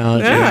good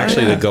analogy. Yeah.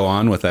 Actually, to go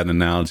on with that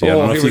analogy, I Oh,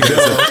 don't know if here you we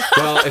guys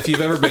well, if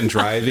you've ever been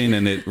driving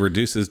and it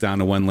reduces down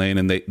to one lane,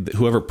 and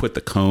whoever put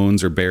the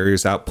cones or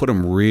barriers out, put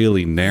them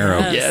really narrow.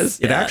 Yes.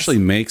 It actually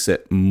makes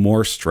it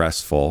more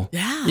stressful.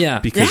 Yeah. Yeah.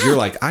 Because you're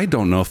like, I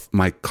don't know if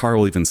my car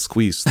will even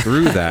squeeze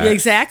through that.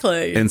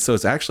 Exactly. And so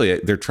it's actually,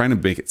 they're trying to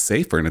make it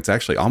safer, and it's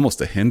actually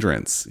almost a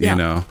hindrance,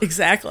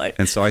 Exactly.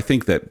 And so I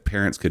think that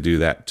parents could do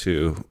that too.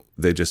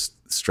 They just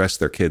stress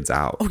their kids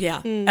out. Oh,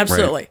 yeah.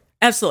 Absolutely. Right.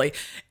 Absolutely.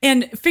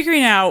 And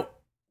figuring out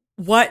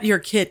what your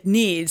kid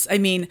needs. I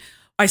mean,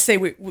 I say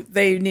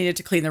they needed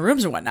to clean their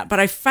rooms or whatnot, but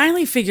I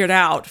finally figured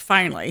out,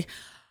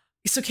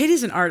 so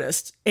Katie's an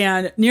artist,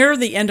 and near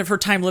the end of her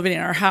time living in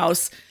our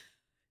house,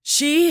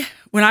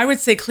 when I would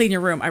say clean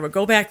your room, I would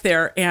go back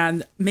there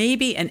and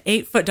maybe an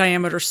 8-foot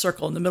diameter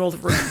circle in the middle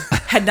of the room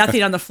had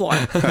nothing on the floor.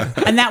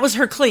 And that was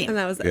her clean. And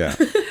that was it. Yeah.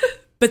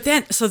 But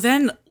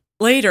then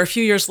later, a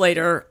few years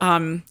later,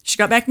 she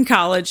got back in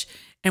college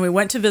and we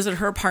went to visit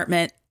her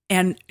apartment,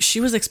 and she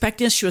was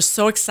expecting us. She was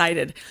so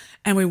excited.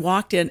 And we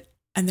walked in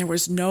and there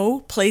was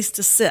no place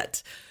to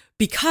sit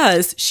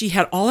because she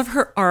had all of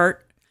her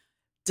art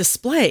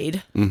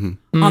displayed on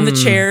the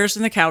chairs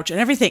and the couch and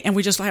everything. And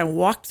we just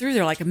walked through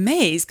there like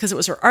amazed because it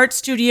was her art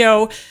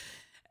studio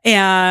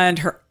and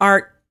her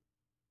art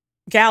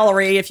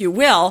gallery, if you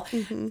will.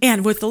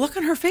 And with the look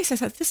on her face, I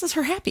thought, this is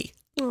her happy.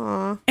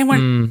 Aw. And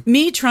when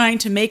me trying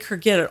to make her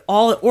get it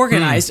all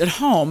organized at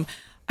home,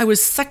 I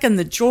was sucking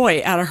the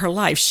joy out of her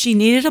life. She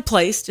needed a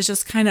place to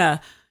just kind of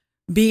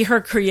be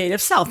her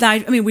creative self. Now, I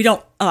mean, we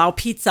don't allow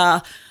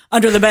pizza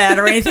under the bed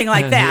or anything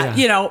like that,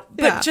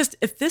 but just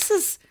if this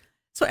is,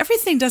 so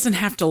everything doesn't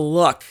have to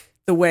look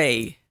the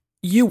way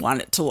you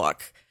want it to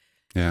look.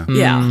 Yeah.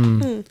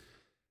 Yeah.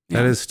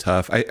 That is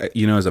tough. I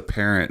as a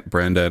parent,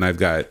 Brenda, and I've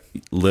got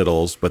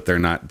littles, but they're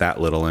not that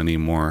little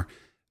anymore.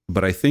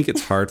 But I think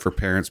it's hard for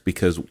parents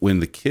because when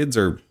the kids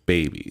are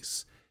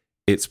babies,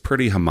 it's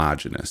pretty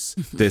homogenous.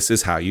 This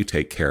is how you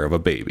take care of a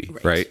baby,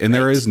 right? And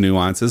there is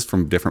nuances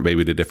from different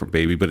baby to different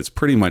baby, but it's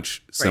pretty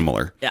much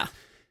similar. Yeah.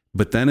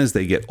 But then as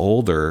they get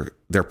older,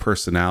 their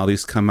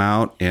personalities come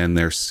out and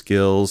their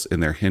skills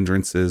and their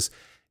hindrances.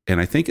 And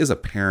I think as a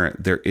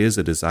parent, there is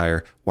a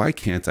desire, why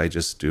can't I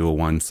just do a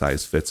one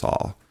size fits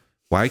all?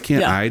 Why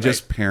can't I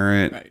just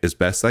parent as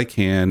best I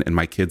can and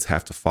my kids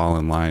have to fall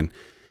in line?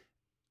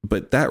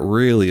 But that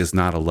really is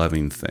not a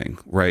loving thing,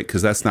 right?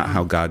 Because that's not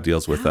how God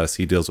deals with us.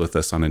 He deals with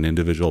us on an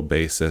individual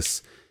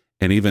basis.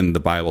 And even the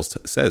Bible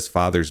says,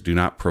 fathers, do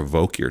not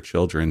provoke your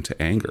children to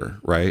anger,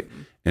 right?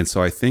 And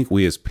so I think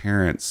we as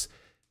parents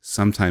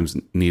sometimes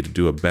need to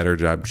do a better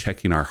job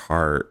checking our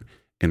heart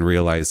and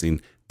realizing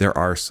there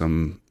are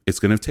it's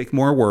going to take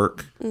more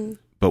work,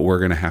 but we're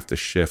going to have to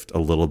shift a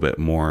little bit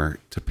more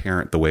to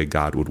parent the way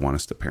God would want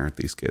us to parent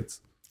these kids.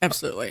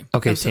 Absolutely.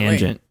 Okay,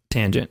 Absolutely.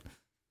 tangent.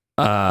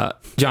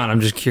 John,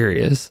 I'm just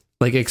curious,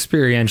 like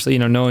experientially,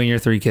 knowing your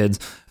 3 kids,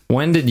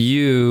 when did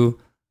you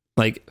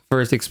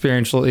first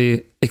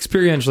experientially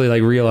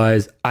like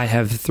realize I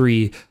have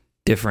 3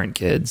 different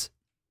kids?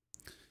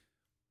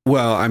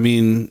 Well, I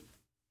mean,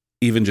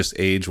 even just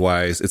age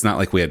wise, it's not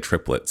like we had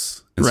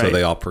triplets. And so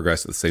they all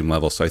progress at the same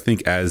level. So I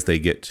think as they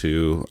get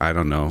to,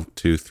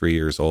 2-3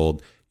 years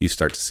old, you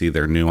start to see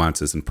their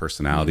nuances and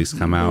personalities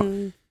come out.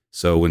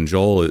 So when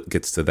Joel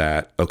gets to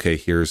that, okay,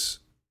 here's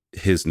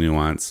his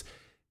nuance.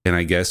 And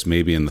I guess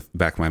maybe in the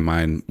back of my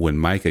mind, when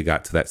Micah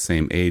got to that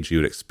same age, you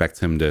would expect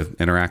him to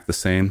interact the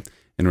same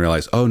and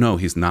realize, oh, no,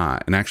 he's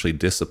not. And actually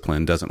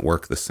discipline doesn't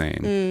work the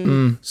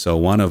same. So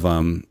one of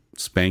them,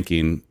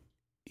 spanking,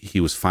 he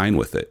was fine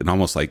with it. And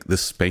almost like,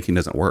 this spanking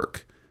doesn't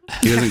work.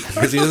 He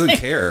doesn't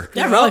care.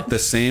 Yeah, really. The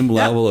same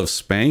level of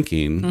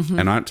spanking, and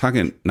I'm not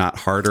talking not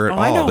harder at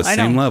all, the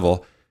same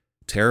level,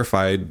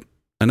 terrified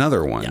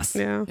another one. Yes.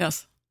 Yeah.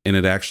 Yes. And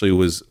it actually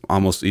was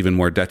almost even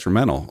more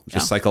detrimental,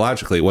 just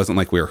psychologically. It wasn't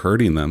like we were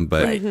hurting them,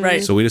 but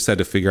Right. so we just had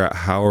to figure out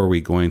how are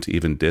we going to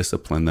even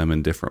discipline them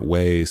in different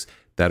ways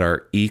that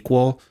are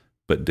equal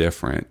but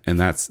different. And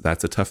that's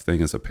a tough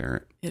thing as a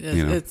parent. It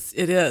is.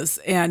 It is.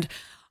 And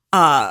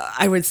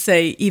I would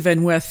say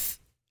even with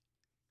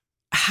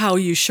how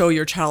you show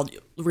your child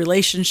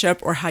relationship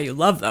or how you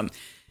love them,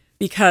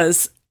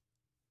 because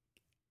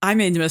I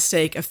made the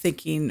mistake of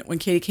thinking when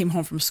Katie came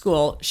home from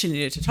school, she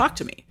needed to talk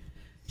to me.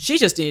 She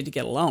just needed to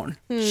get alone.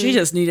 She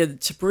just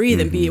needed to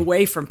breathe and be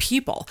away from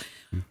people.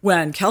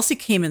 When Kelsey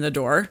came in the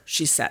door,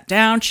 she sat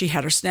down, she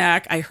had her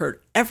snack. I heard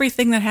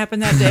everything that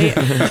happened that day.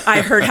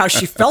 I heard how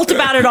she felt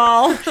about it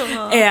all.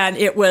 And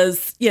it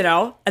was,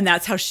 and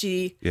that's how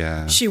she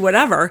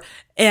whatever.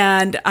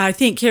 And I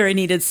think Carrie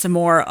needed some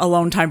more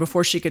alone time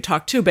before she could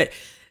talk too. But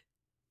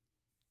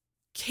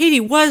Katie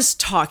was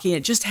talking.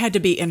 It just had to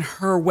be in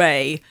her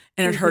way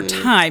and at her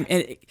time.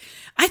 And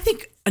I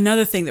think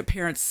another thing that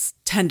parents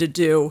tend to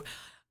do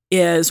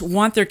is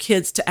want their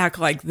kids to act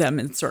like them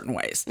in certain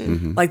ways.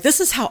 Like, this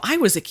is how I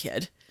was a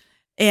kid,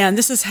 and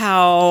this is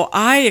how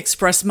I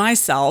express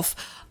myself.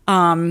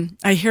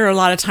 I hear a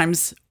lot of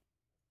times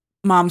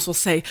moms will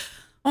say,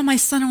 oh, my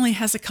son only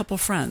has a couple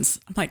friends.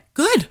 I'm like,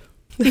 good.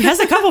 He has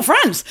a couple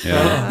friends.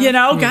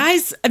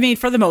 Guys, I mean,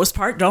 for the most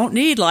part, don't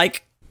need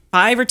like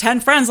 5 or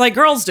 10 friends like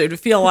girls do to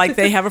feel like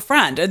they have a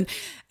friend.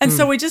 And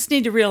so we just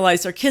need to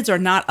realize our kids are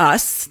not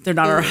us. They're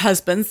not our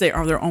husbands. They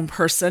are their own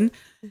person.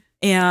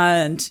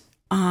 And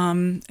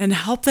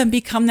help them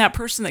become that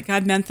person that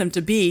God meant them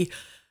to be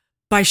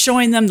by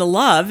showing them the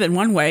love in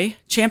one way,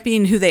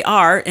 championing who they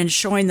are, and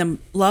showing them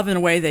love in a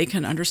way they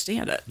can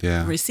understand it,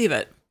 receive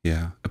it.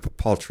 Yeah.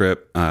 Paul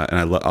Tripp,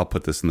 and I'll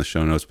put this in the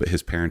show notes, but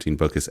his parenting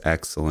book is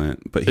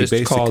excellent. But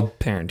it's called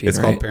Parenting. It's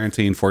called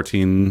Parenting,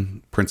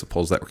 14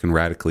 Principles That Can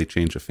Radically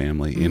Change a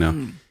Family,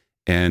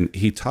 And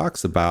he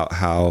talks about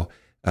how,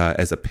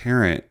 as a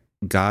parent,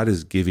 God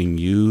is giving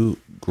you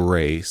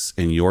grace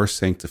and your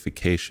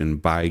sanctification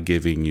by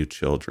giving you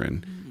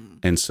children.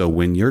 And so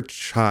when your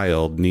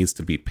child needs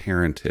to be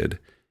parented,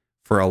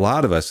 for a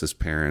lot of us as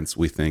parents,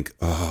 we think,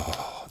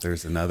 oh,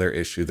 there's another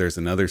issue, there's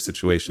another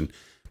situation.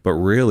 But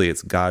really,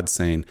 it's God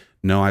saying,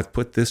 no, I've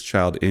put this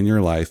child in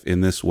your life in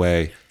this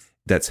way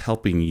that's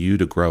helping you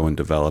to grow and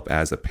develop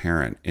as a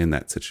parent in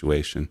that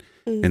situation.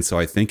 And so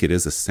I think it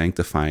is a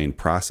sanctifying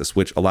process,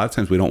 which a lot of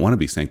times we don't want to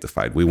be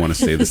sanctified. We want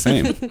to stay the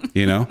same,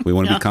 we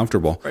want to be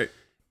comfortable. Right.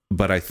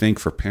 But I think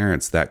for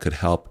parents that could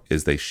help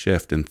as they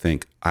shift and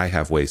think, I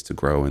have ways to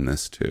grow in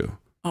this too.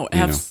 Oh,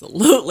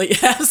 absolutely.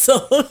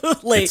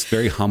 Absolutely. It's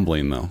very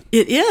humbling though.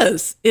 It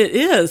is. It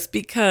is,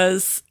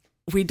 because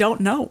we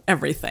don't know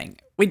everything.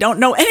 we don't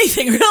know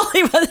anything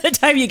really. By the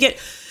time you get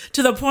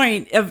to the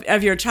point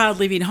of your child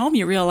leaving home,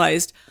 you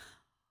realized,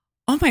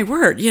 oh my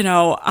word,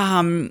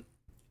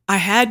 I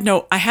have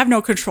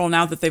no control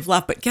now that they've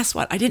left, but guess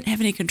what? I didn't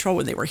have any control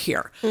when they were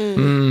here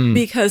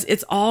because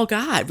it's all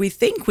God. We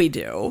think we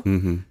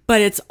do,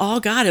 but it's all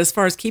God as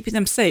far as keeping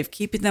them safe,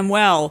 keeping them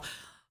well,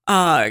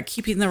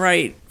 keeping the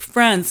right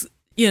friends.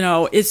 It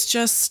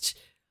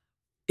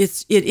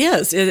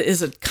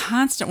is a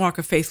constant walk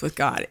of faith with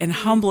God and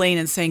humbling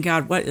and saying,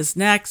 God, what is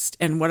next?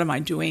 And what am I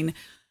doing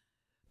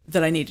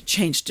that I need to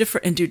change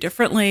and do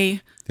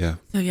differently? Yeah.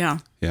 So, yeah.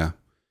 Yeah.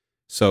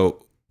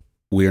 So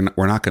we're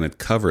not going to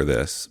cover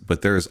this,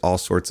 but there's all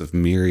sorts of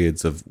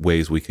myriads of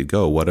ways we could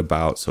go. What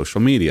about social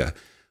media?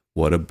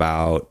 What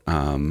about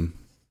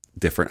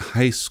different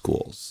high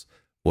schools?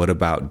 What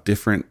about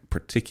different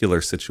particular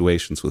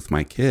situations with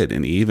my kid?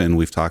 And even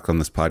we've talked on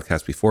this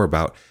podcast before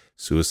about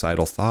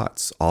suicidal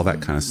thoughts, all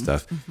that kind of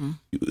stuff.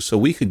 So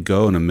we could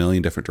go in a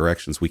million different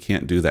directions. We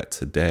can't do that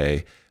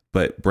today.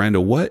 But Brenda,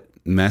 what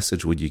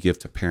message would you give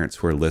to parents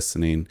who are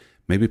listening?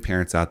 Maybe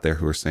parents out there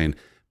who are saying,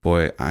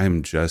 boy,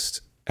 I'm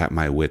just at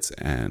my wit's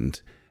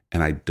end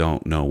and I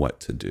don't know what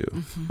to do.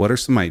 What are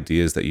some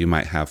ideas that you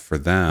might have for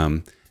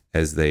them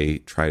as they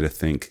try to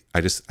think,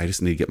 I just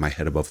need to get my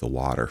head above the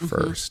water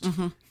first.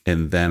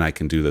 And then I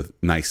can do the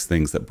nice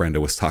things that Brenda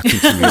was talking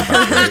to me about,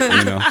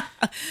 right?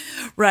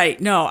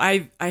 Right. No,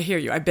 I hear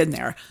you. I've been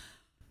there.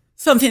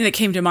 Something that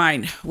came to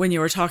mind when you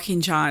were talking,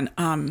 John,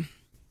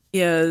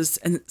 is,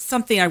 and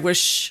something I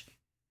wish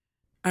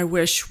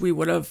we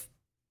would have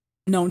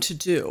known to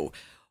do,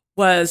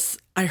 was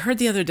I heard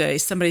the other day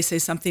somebody say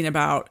something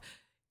about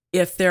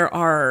if there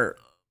are,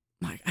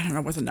 I don't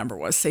know what the number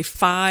was, say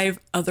 5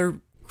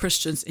 other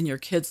Christians in your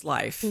kid's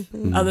life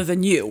other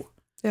than you,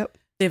 they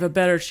have a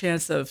better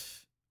chance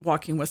of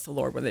walking with the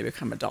Lord when they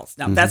become adults.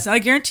 Now, that's not a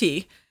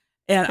guarantee.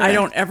 And I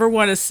don't ever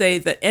want to say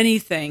that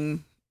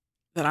anything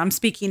that I'm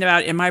speaking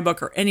about in my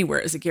book or anywhere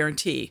is a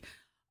guarantee,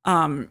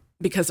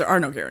 because there are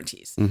no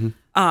guarantees.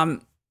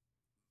 But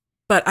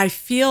I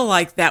feel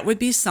like that would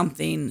be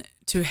something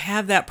to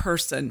have that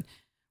person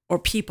or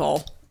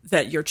people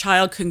that your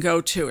child can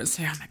go to and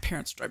say, oh, my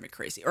parents drive me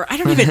crazy. Or I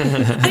don't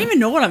even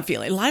know what I'm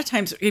feeling. A lot of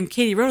times, and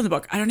Katie wrote in the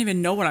book, I don't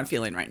even know what I'm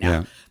feeling right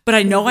now. But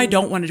I know I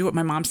don't want to do what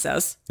my mom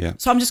says.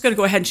 So I'm just going to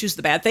go ahead and choose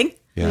the bad thing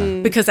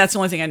because that's the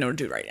only thing I know to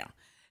do right now.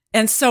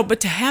 And so,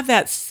 but to have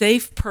that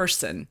safe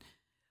person,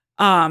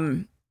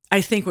 I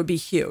think would be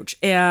huge.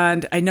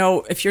 And I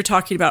know if you're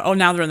talking about, oh,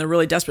 now they're in a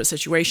really desperate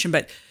situation,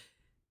 but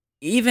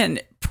even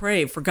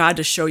pray for God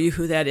to show you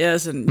who that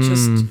is and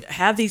just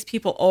have these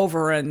people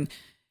over and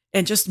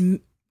just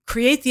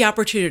create the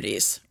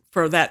opportunities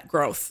for that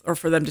growth or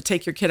for them to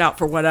take your kid out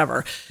for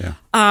whatever.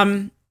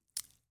 And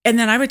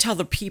then I would tell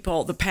the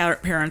people, the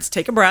parents,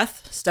 take a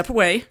breath, step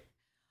away.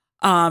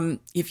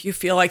 If you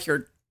feel like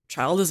your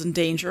child is in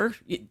danger,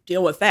 you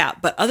deal with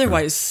that. But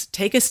otherwise,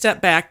 take a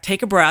step back,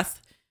 take a breath,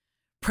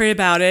 pray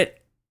about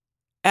it,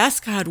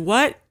 ask God,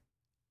 what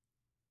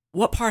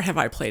part have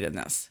I played in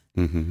this?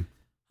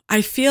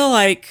 I feel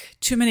like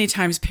too many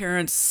times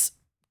parents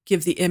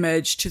give the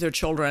image to their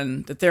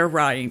children that they're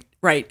right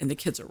and the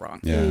kids are wrong.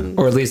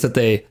 Or at least that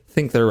they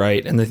think they're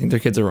right and they think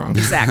their kids are wrong.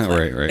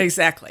 Exactly. Right.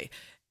 Exactly.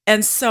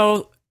 And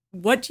so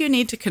what do you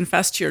need to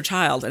confess to your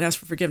child and ask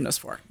for forgiveness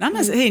for? Now, I'm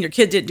not saying your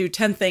kid didn't do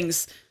 10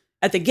 things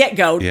at the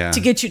get-go to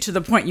get you to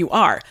the point you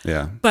are.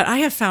 But I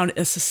have found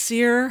a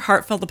sincere,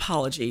 heartfelt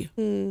apology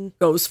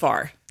goes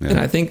far. And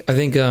I think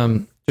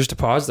just to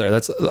pause there,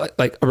 that's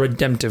like a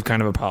redemptive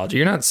kind of apology.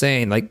 You're not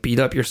saying like beat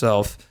up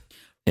yourself,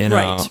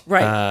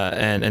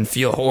 and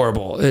feel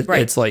horrible.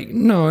 It's like,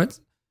 no,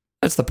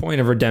 that's the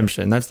point of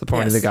redemption. That's the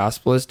point of the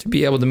gospel, is to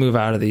be able to move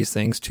out of these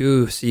things,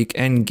 to seek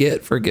and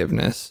get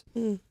forgiveness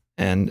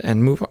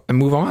and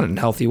move on in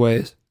healthy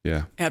ways.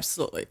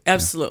 Absolutely.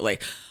 Absolutely.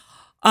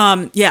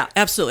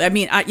 Absolutely. I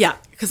mean,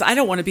 because I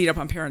don't want to beat up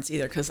on parents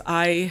either, because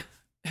I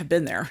have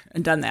been there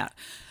and done that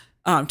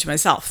to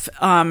myself.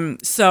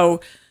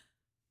 So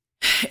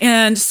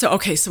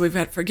we've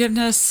got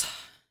forgiveness.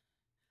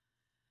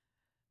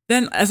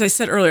 Then, as I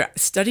said earlier,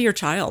 study your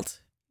child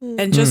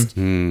and just,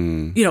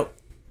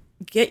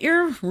 get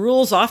your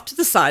rules off to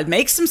the side,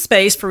 make some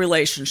space for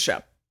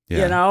relationship,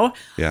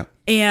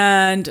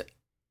 and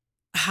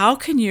how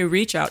can you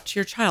reach out to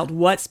your child?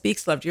 What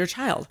speaks love to your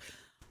child?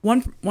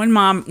 One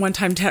mom one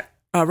time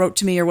wrote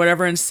to me or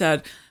whatever and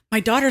said, my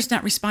daughter's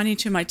not responding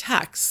to my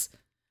texts.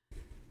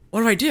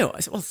 What do I do? I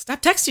said, well,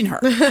 stop texting her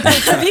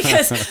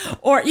because,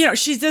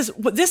 she says,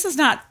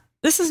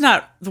 this is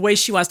not the way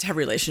she wants to have a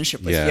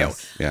relationship with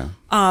you.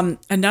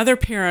 Another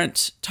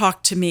parent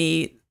talked to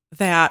me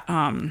that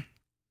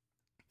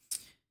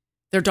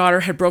their daughter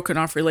had broken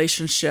off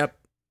relationship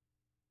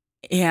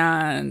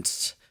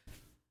and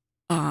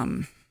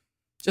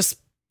just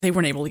they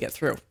weren't able to get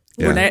through.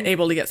 They were not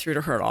able to get through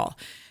to her at all.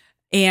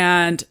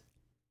 And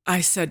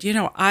I said,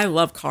 I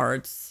love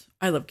cards.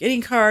 I love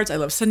getting cards. I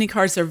love sending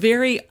cards. They're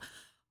very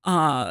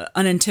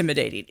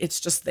unintimidating. It's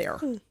just there.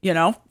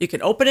 You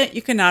can open it.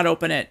 You cannot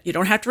open it. You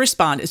don't have to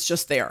respond. It's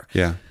just there.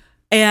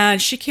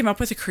 And she came up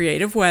with a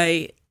creative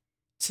way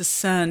to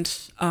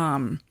send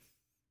a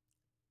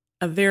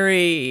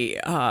very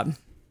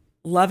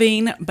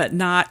loving but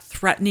not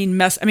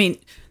threatening I mean,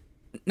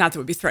 not that it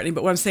would be threatening,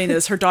 but what I'm saying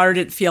is her daughter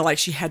didn't feel like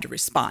she had to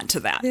respond to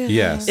that. Yeah.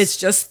 Yes. It's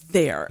just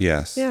there.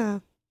 Yes. Yeah.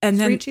 And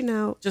then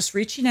Just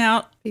reaching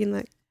out, being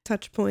that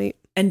touch point.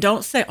 and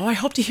don't say, "Oh, I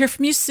hope to hear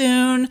from you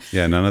soon."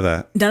 Yeah, none of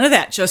that. None of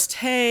that. Just,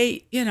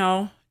 "Hey,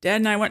 Dad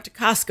and I went to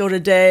Costco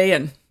today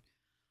and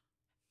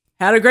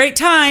had a great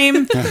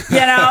time." Just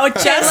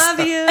I love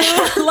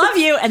you. love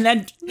you. And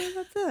then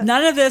That's it.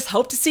 none of this,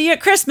 "Hope to see you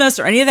at Christmas,"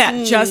 or any of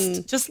that.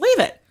 Just leave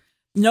it.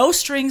 No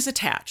strings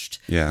attached.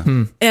 Yeah.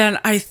 And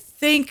I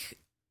think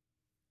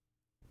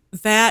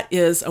that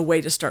is a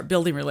way to start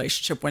building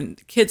relationship, when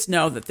kids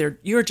know that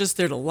you're just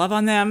there to love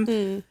on them.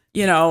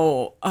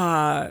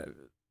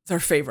 Their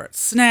favorite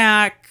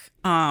snack.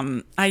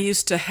 I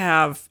used to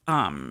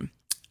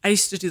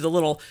do the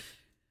little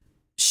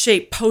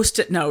shape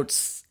Post-it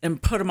notes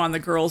and put them on the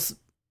girls'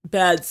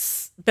 bed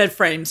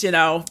frames, their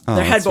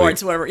that's headboards,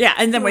 sweet. whatever. Yeah.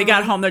 And then when we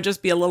got home, there'd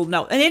just be a little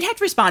note, and they'd have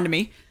to respond to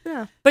me.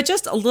 Yeah. But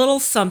just a little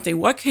something.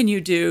 What can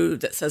you do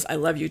that says "I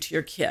love you" to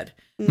your kid,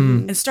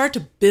 and start to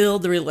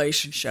build the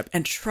relationship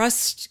and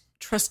trust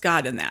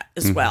God in that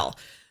as well.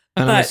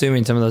 And I'm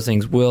assuming some of those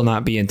things will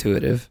not be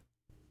intuitive.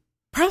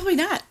 Probably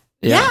not.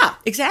 Yeah. Yeah,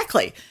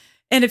 exactly.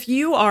 And if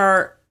you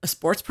are a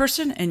sports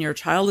person and your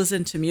child is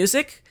into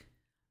music,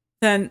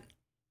 then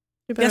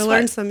You better Guess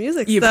learn what? some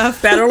music you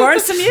stuff. better learn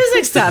some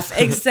music stuff.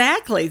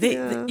 Exactly.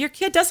 Yeah. Your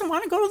kid doesn't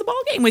want to go to the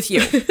ball game with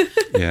you.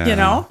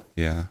 Yeah.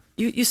 Yeah.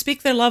 You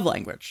speak their love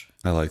language.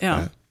 I like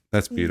Yeah. that.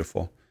 That's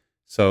beautiful.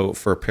 So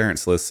for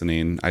parents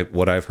listening,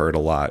 what I've heard a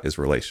lot is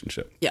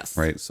relationship. Yes.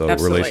 Right. So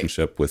Absolutely.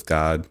 relationship with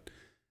God,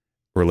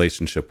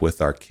 relationship with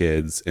our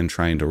kids, and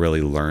trying to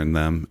really learn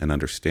them and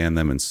understand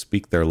them and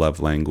speak their love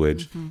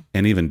language,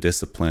 and even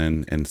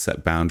discipline and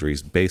set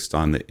boundaries based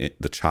on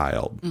the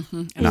child,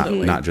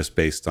 Absolutely. not just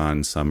based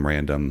on some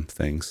random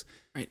things.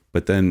 Right.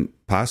 But then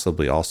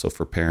possibly also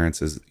for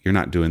parents is you're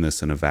not doing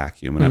this in a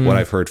vacuum. And what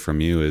I've heard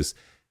from you is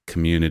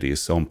community is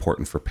so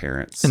important for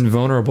parents. And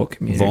vulnerable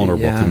community.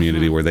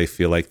 Community where they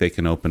feel like they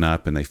can open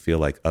up and they feel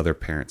like other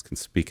parents can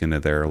speak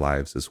into their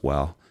lives as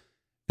well.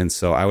 And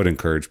so I would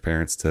encourage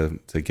parents to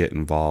get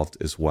involved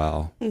as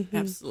well,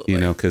 Absolutely.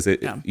 because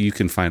you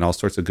can find all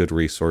sorts of good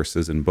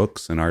resources and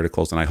books and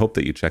articles. And I hope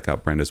that you check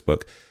out Brenda's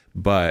book,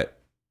 but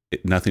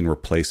nothing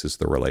replaces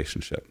the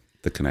relationship,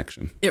 the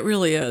connection. It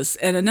really is.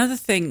 And another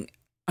thing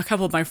a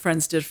couple of my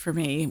friends did for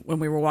me when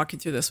we were walking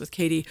through this with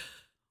Katie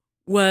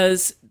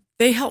was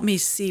they helped me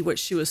see what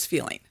she was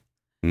feeling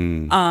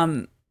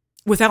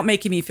without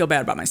making me feel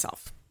bad about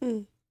myself.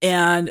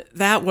 And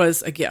that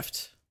was a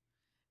gift.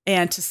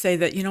 And to say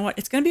that, you know what,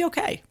 it's going to be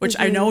okay, which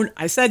I know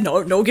I said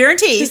no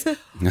guarantees,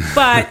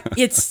 but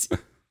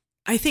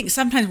I think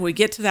sometimes when we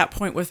get to that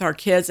point with our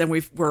kids and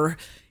we're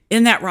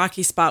in that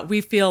rocky spot,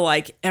 we feel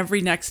like every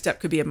next step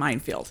could be a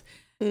minefield.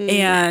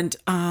 And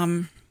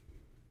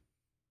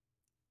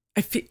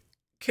I feel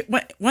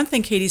one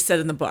thing Katie said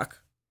in the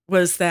book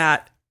was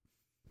that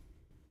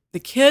the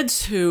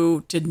kids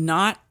who did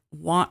not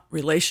want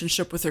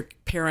relationship with their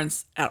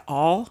parents at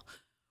all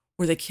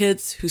were the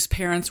kids whose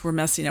parents were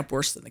messing up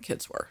worse than the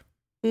kids were.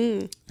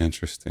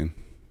 Interesting.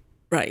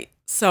 Right.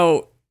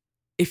 So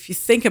if you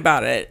think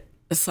about it,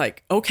 it's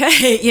like,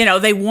 okay,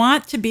 they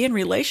want to be in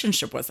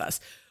relationship with us.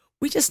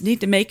 We just need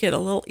to make it a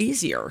little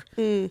easier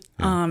to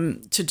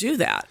do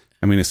that.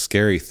 I mean, a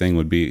scary thing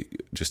would be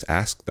just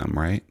ask them,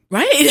 right?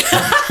 Right.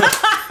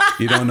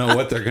 You don't know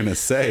what they're going to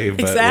say,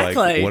 but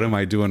Exactly. what am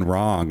I doing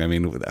wrong? I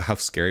mean, how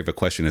scary of a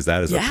question is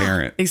that as a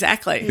parent?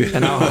 Exactly.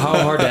 And how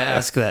hard to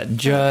ask that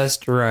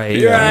just right.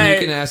 Yeah. And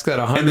you can ask that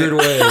 100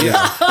 ways.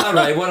 Yeah. All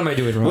right, what am I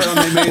doing wrong?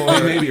 Well,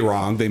 they may be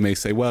wrong. They may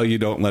say, well, you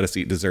don't let us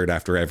eat dessert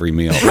after every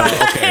meal.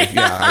 Well, okay,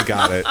 yeah, I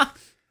got it.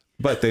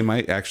 But they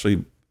might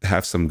actually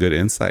have some good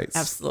insights.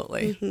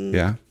 Absolutely.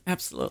 Yeah.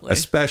 Absolutely.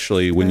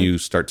 Especially when you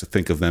start to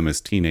think of them as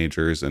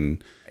teenagers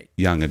and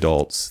young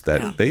adults,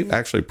 that they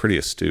actually pretty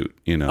astute.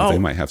 They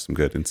might have some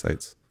good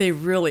insights. They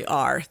really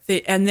are.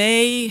 They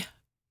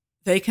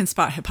can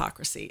spot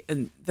hypocrisy,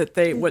 and that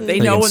they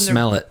know can when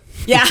smell it.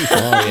 Yeah.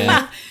 Oh,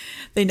 yeah.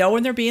 They know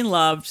when they're being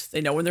loved.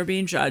 They know when they're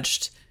being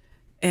judged.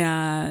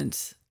 And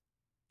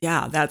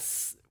yeah,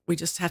 we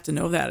just have to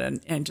know that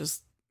and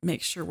just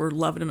make sure we're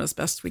loving them as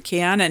best we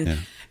can.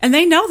 And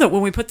they know that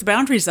when we put the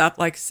boundaries up,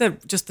 like I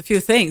said, just a few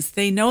things,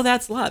 they know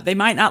that's love. They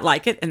might not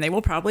like it and they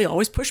will probably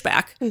always push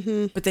back,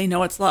 but they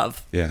know it's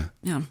love. Yeah.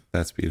 Yeah.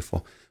 That's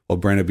beautiful. Well,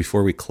 Brenda,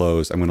 before we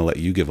close, I'm going to let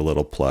you give a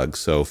little plug.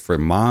 So for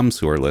moms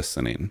who are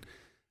listening,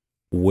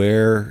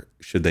 where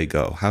should they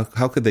go? How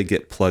could they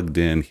get plugged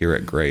in here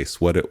at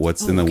Grace?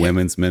 What's in the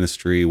women's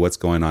ministry? What's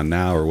going on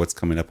now, or what's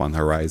coming up on the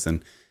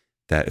horizon?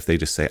 That if they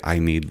just say, I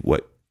need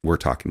what we're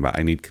talking about,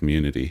 I need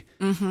community,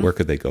 where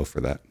could they go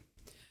for that?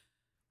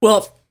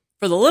 Well,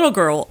 for the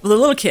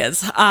little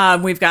kids,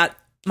 we've got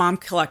Mom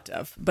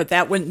Collective, but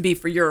that wouldn't be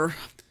for your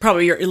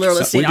listening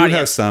We do audience.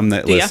 have some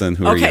that Do ya? listen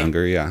who are Okay.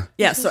 younger, yeah.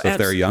 Yeah, So if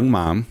they're a young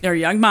mom, they're a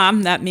young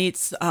mom that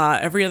meets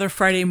every other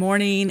Friday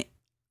morning.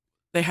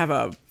 They have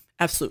a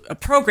a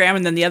program,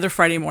 and then the other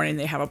Friday morning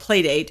they have a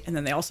play date, and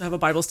then they also have a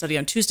Bible study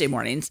on Tuesday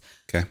mornings.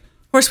 Okay.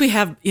 Of course, we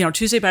have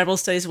Tuesday Bible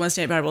studies,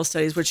 Wednesday Bible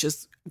studies, which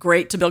is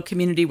great to build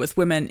community with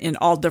women in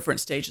all different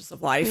stages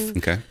of life.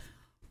 Okay.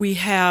 We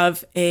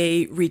have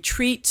a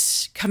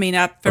retreat coming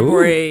up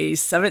February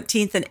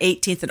 17th and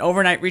 18th, an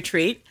overnight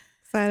retreat.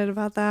 Excited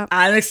about that.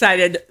 I'm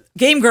excited.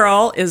 Game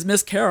girl is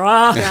Miss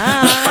Kara.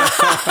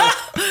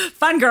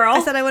 Fun girl.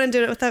 I said I wouldn't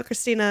do it without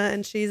Christina,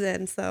 and she's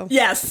in. So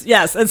Yes.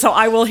 And so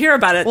I will hear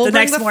about it we'll the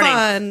bring next the morning.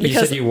 fun. You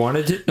said you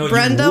wanted to? No,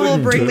 Brenda you will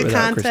wouldn't bring do it the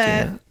without content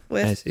Christina. I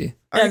with see.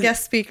 our And-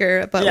 guest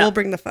speaker, but Yeah. we'll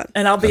bring the fun.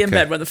 And I'll be in Okay.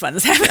 bed when the fun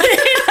is happening.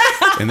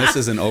 And this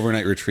is an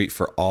overnight retreat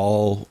for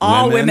all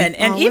women.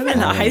 And All even women.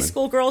 the All high women.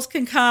 school girls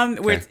can come.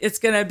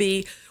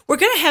 Okay. We're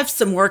going to have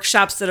some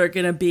workshops that are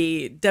going to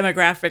be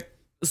demographic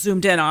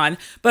zoomed in on.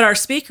 But our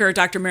speaker,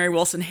 Dr. Mary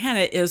Wilson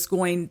Hanna, is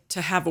going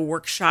to have a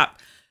workshop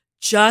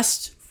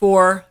just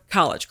for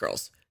college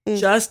girls,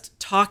 just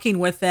talking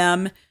with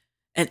them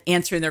and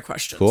answering their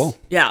questions. Cool.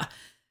 Yeah.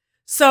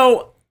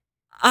 So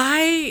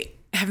I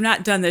have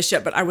not done this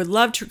yet, but I would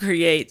love to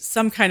create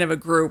some kind of a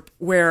group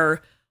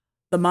where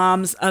the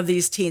moms of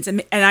these teens,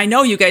 and I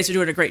know you guys are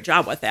doing a great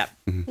job with that.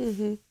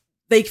 Mm-hmm.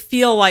 They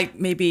feel like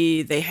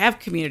maybe they have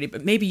community,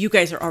 but maybe you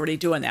guys are already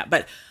doing that.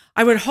 But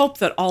I would hope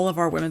that all of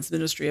our women's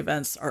ministry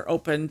events are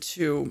open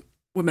to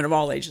women of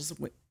all ages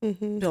and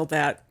Mm-hmm. build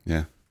that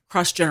Yeah.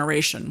 cross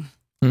generation.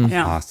 Mm.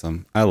 Yeah.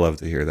 Awesome. I love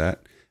to hear that.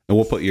 And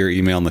we'll put your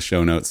email in the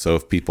show notes. So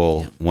if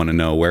people want to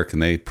know where can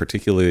they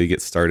particularly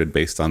get started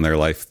based on their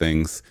life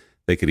things,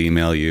 they could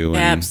email you and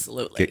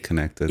Absolutely. get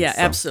connected. Yeah,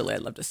 So, absolutely.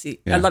 I'd love to see.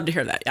 Yeah. I'd love to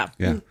hear that. Yeah.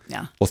 Yeah.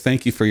 Yeah. Well,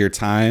 thank you for your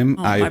time.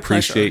 Oh, I my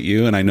appreciate pleasure.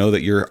 you. And I know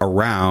that you're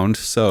around.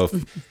 So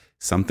if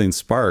something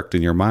sparked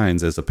in your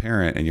minds as a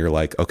parent and you're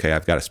like, okay,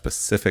 I've got a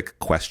specific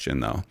question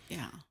though,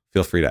 Yeah.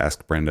 feel free to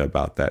ask Brenda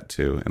about that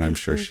too. And I'm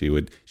sure she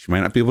might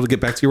not be able to get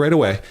back to you right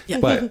away, Yeah.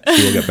 but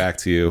she will get back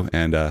to you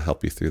and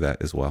help you through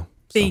that as well.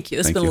 So, Thank you.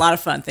 It's been a lot of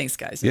fun. Thanks,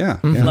 guys. Yeah.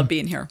 I Yeah. love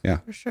being here. Yeah.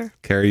 For sure.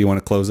 Carrie, you want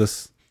to close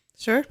us?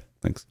 Sure.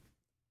 Thanks.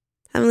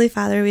 Heavenly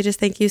Father, we just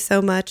thank you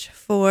so much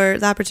for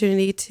the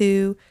opportunity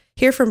to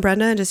hear from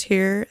Brenda and just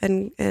hear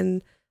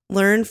and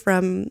learn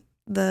from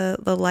the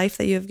life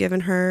that you have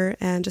given her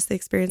and just the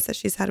experience that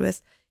she's had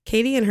with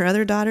Katie and her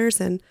other daughters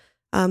and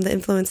the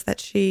influence that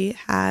she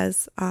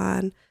has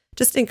on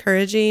just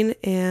encouraging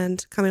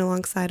and coming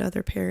alongside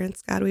other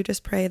parents. God, we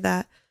just pray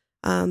that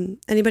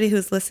anybody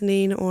who's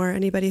listening or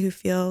anybody who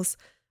feels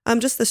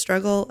just the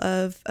struggle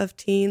of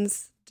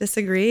teens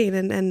disagreeing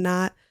and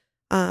not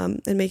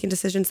and making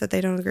decisions that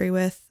they don't agree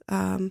with,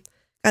 God,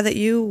 that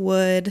you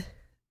would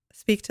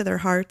speak to their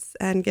hearts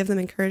and give them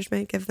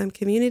encouragement, give them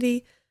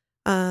community,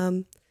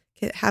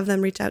 have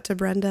them reach out to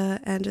Brenda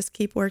and just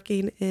keep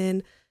working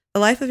in the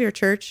life of your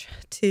church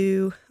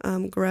to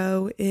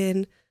grow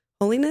in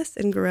holiness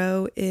and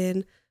grow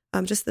in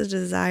just the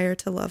desire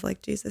to love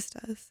like Jesus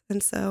does.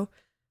 And so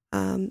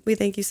we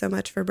thank you so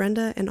much for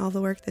Brenda and all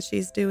the work that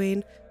she's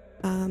doing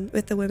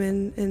with the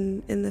women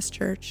in this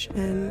church.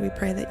 And we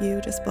pray that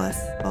you just bless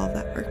all of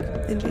that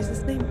work. In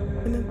Jesus' name,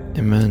 amen.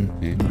 Amen.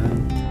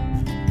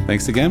 Amen.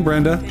 Thanks again,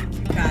 Brenda. Thank you,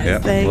 guys.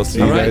 Yep. Thank We'll see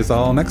you. you All right. guys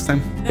all next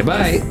time.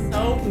 Goodbye.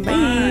 So fun.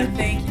 Bye.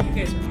 Thank you.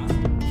 You guys are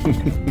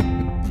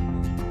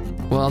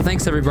awesome. Well,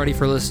 thanks everybody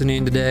for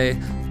listening today.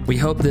 We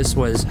hope this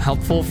was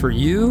helpful for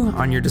you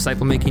on your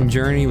disciple making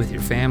journey with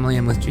your family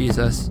and with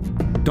Jesus.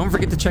 Don't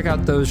forget to check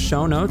out those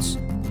show notes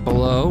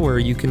below where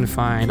you can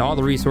find all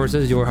the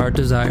resources your heart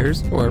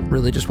desires, or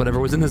really just whatever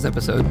was in this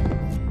episode.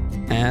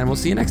 And we'll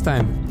see you next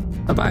time.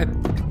 Bye-bye.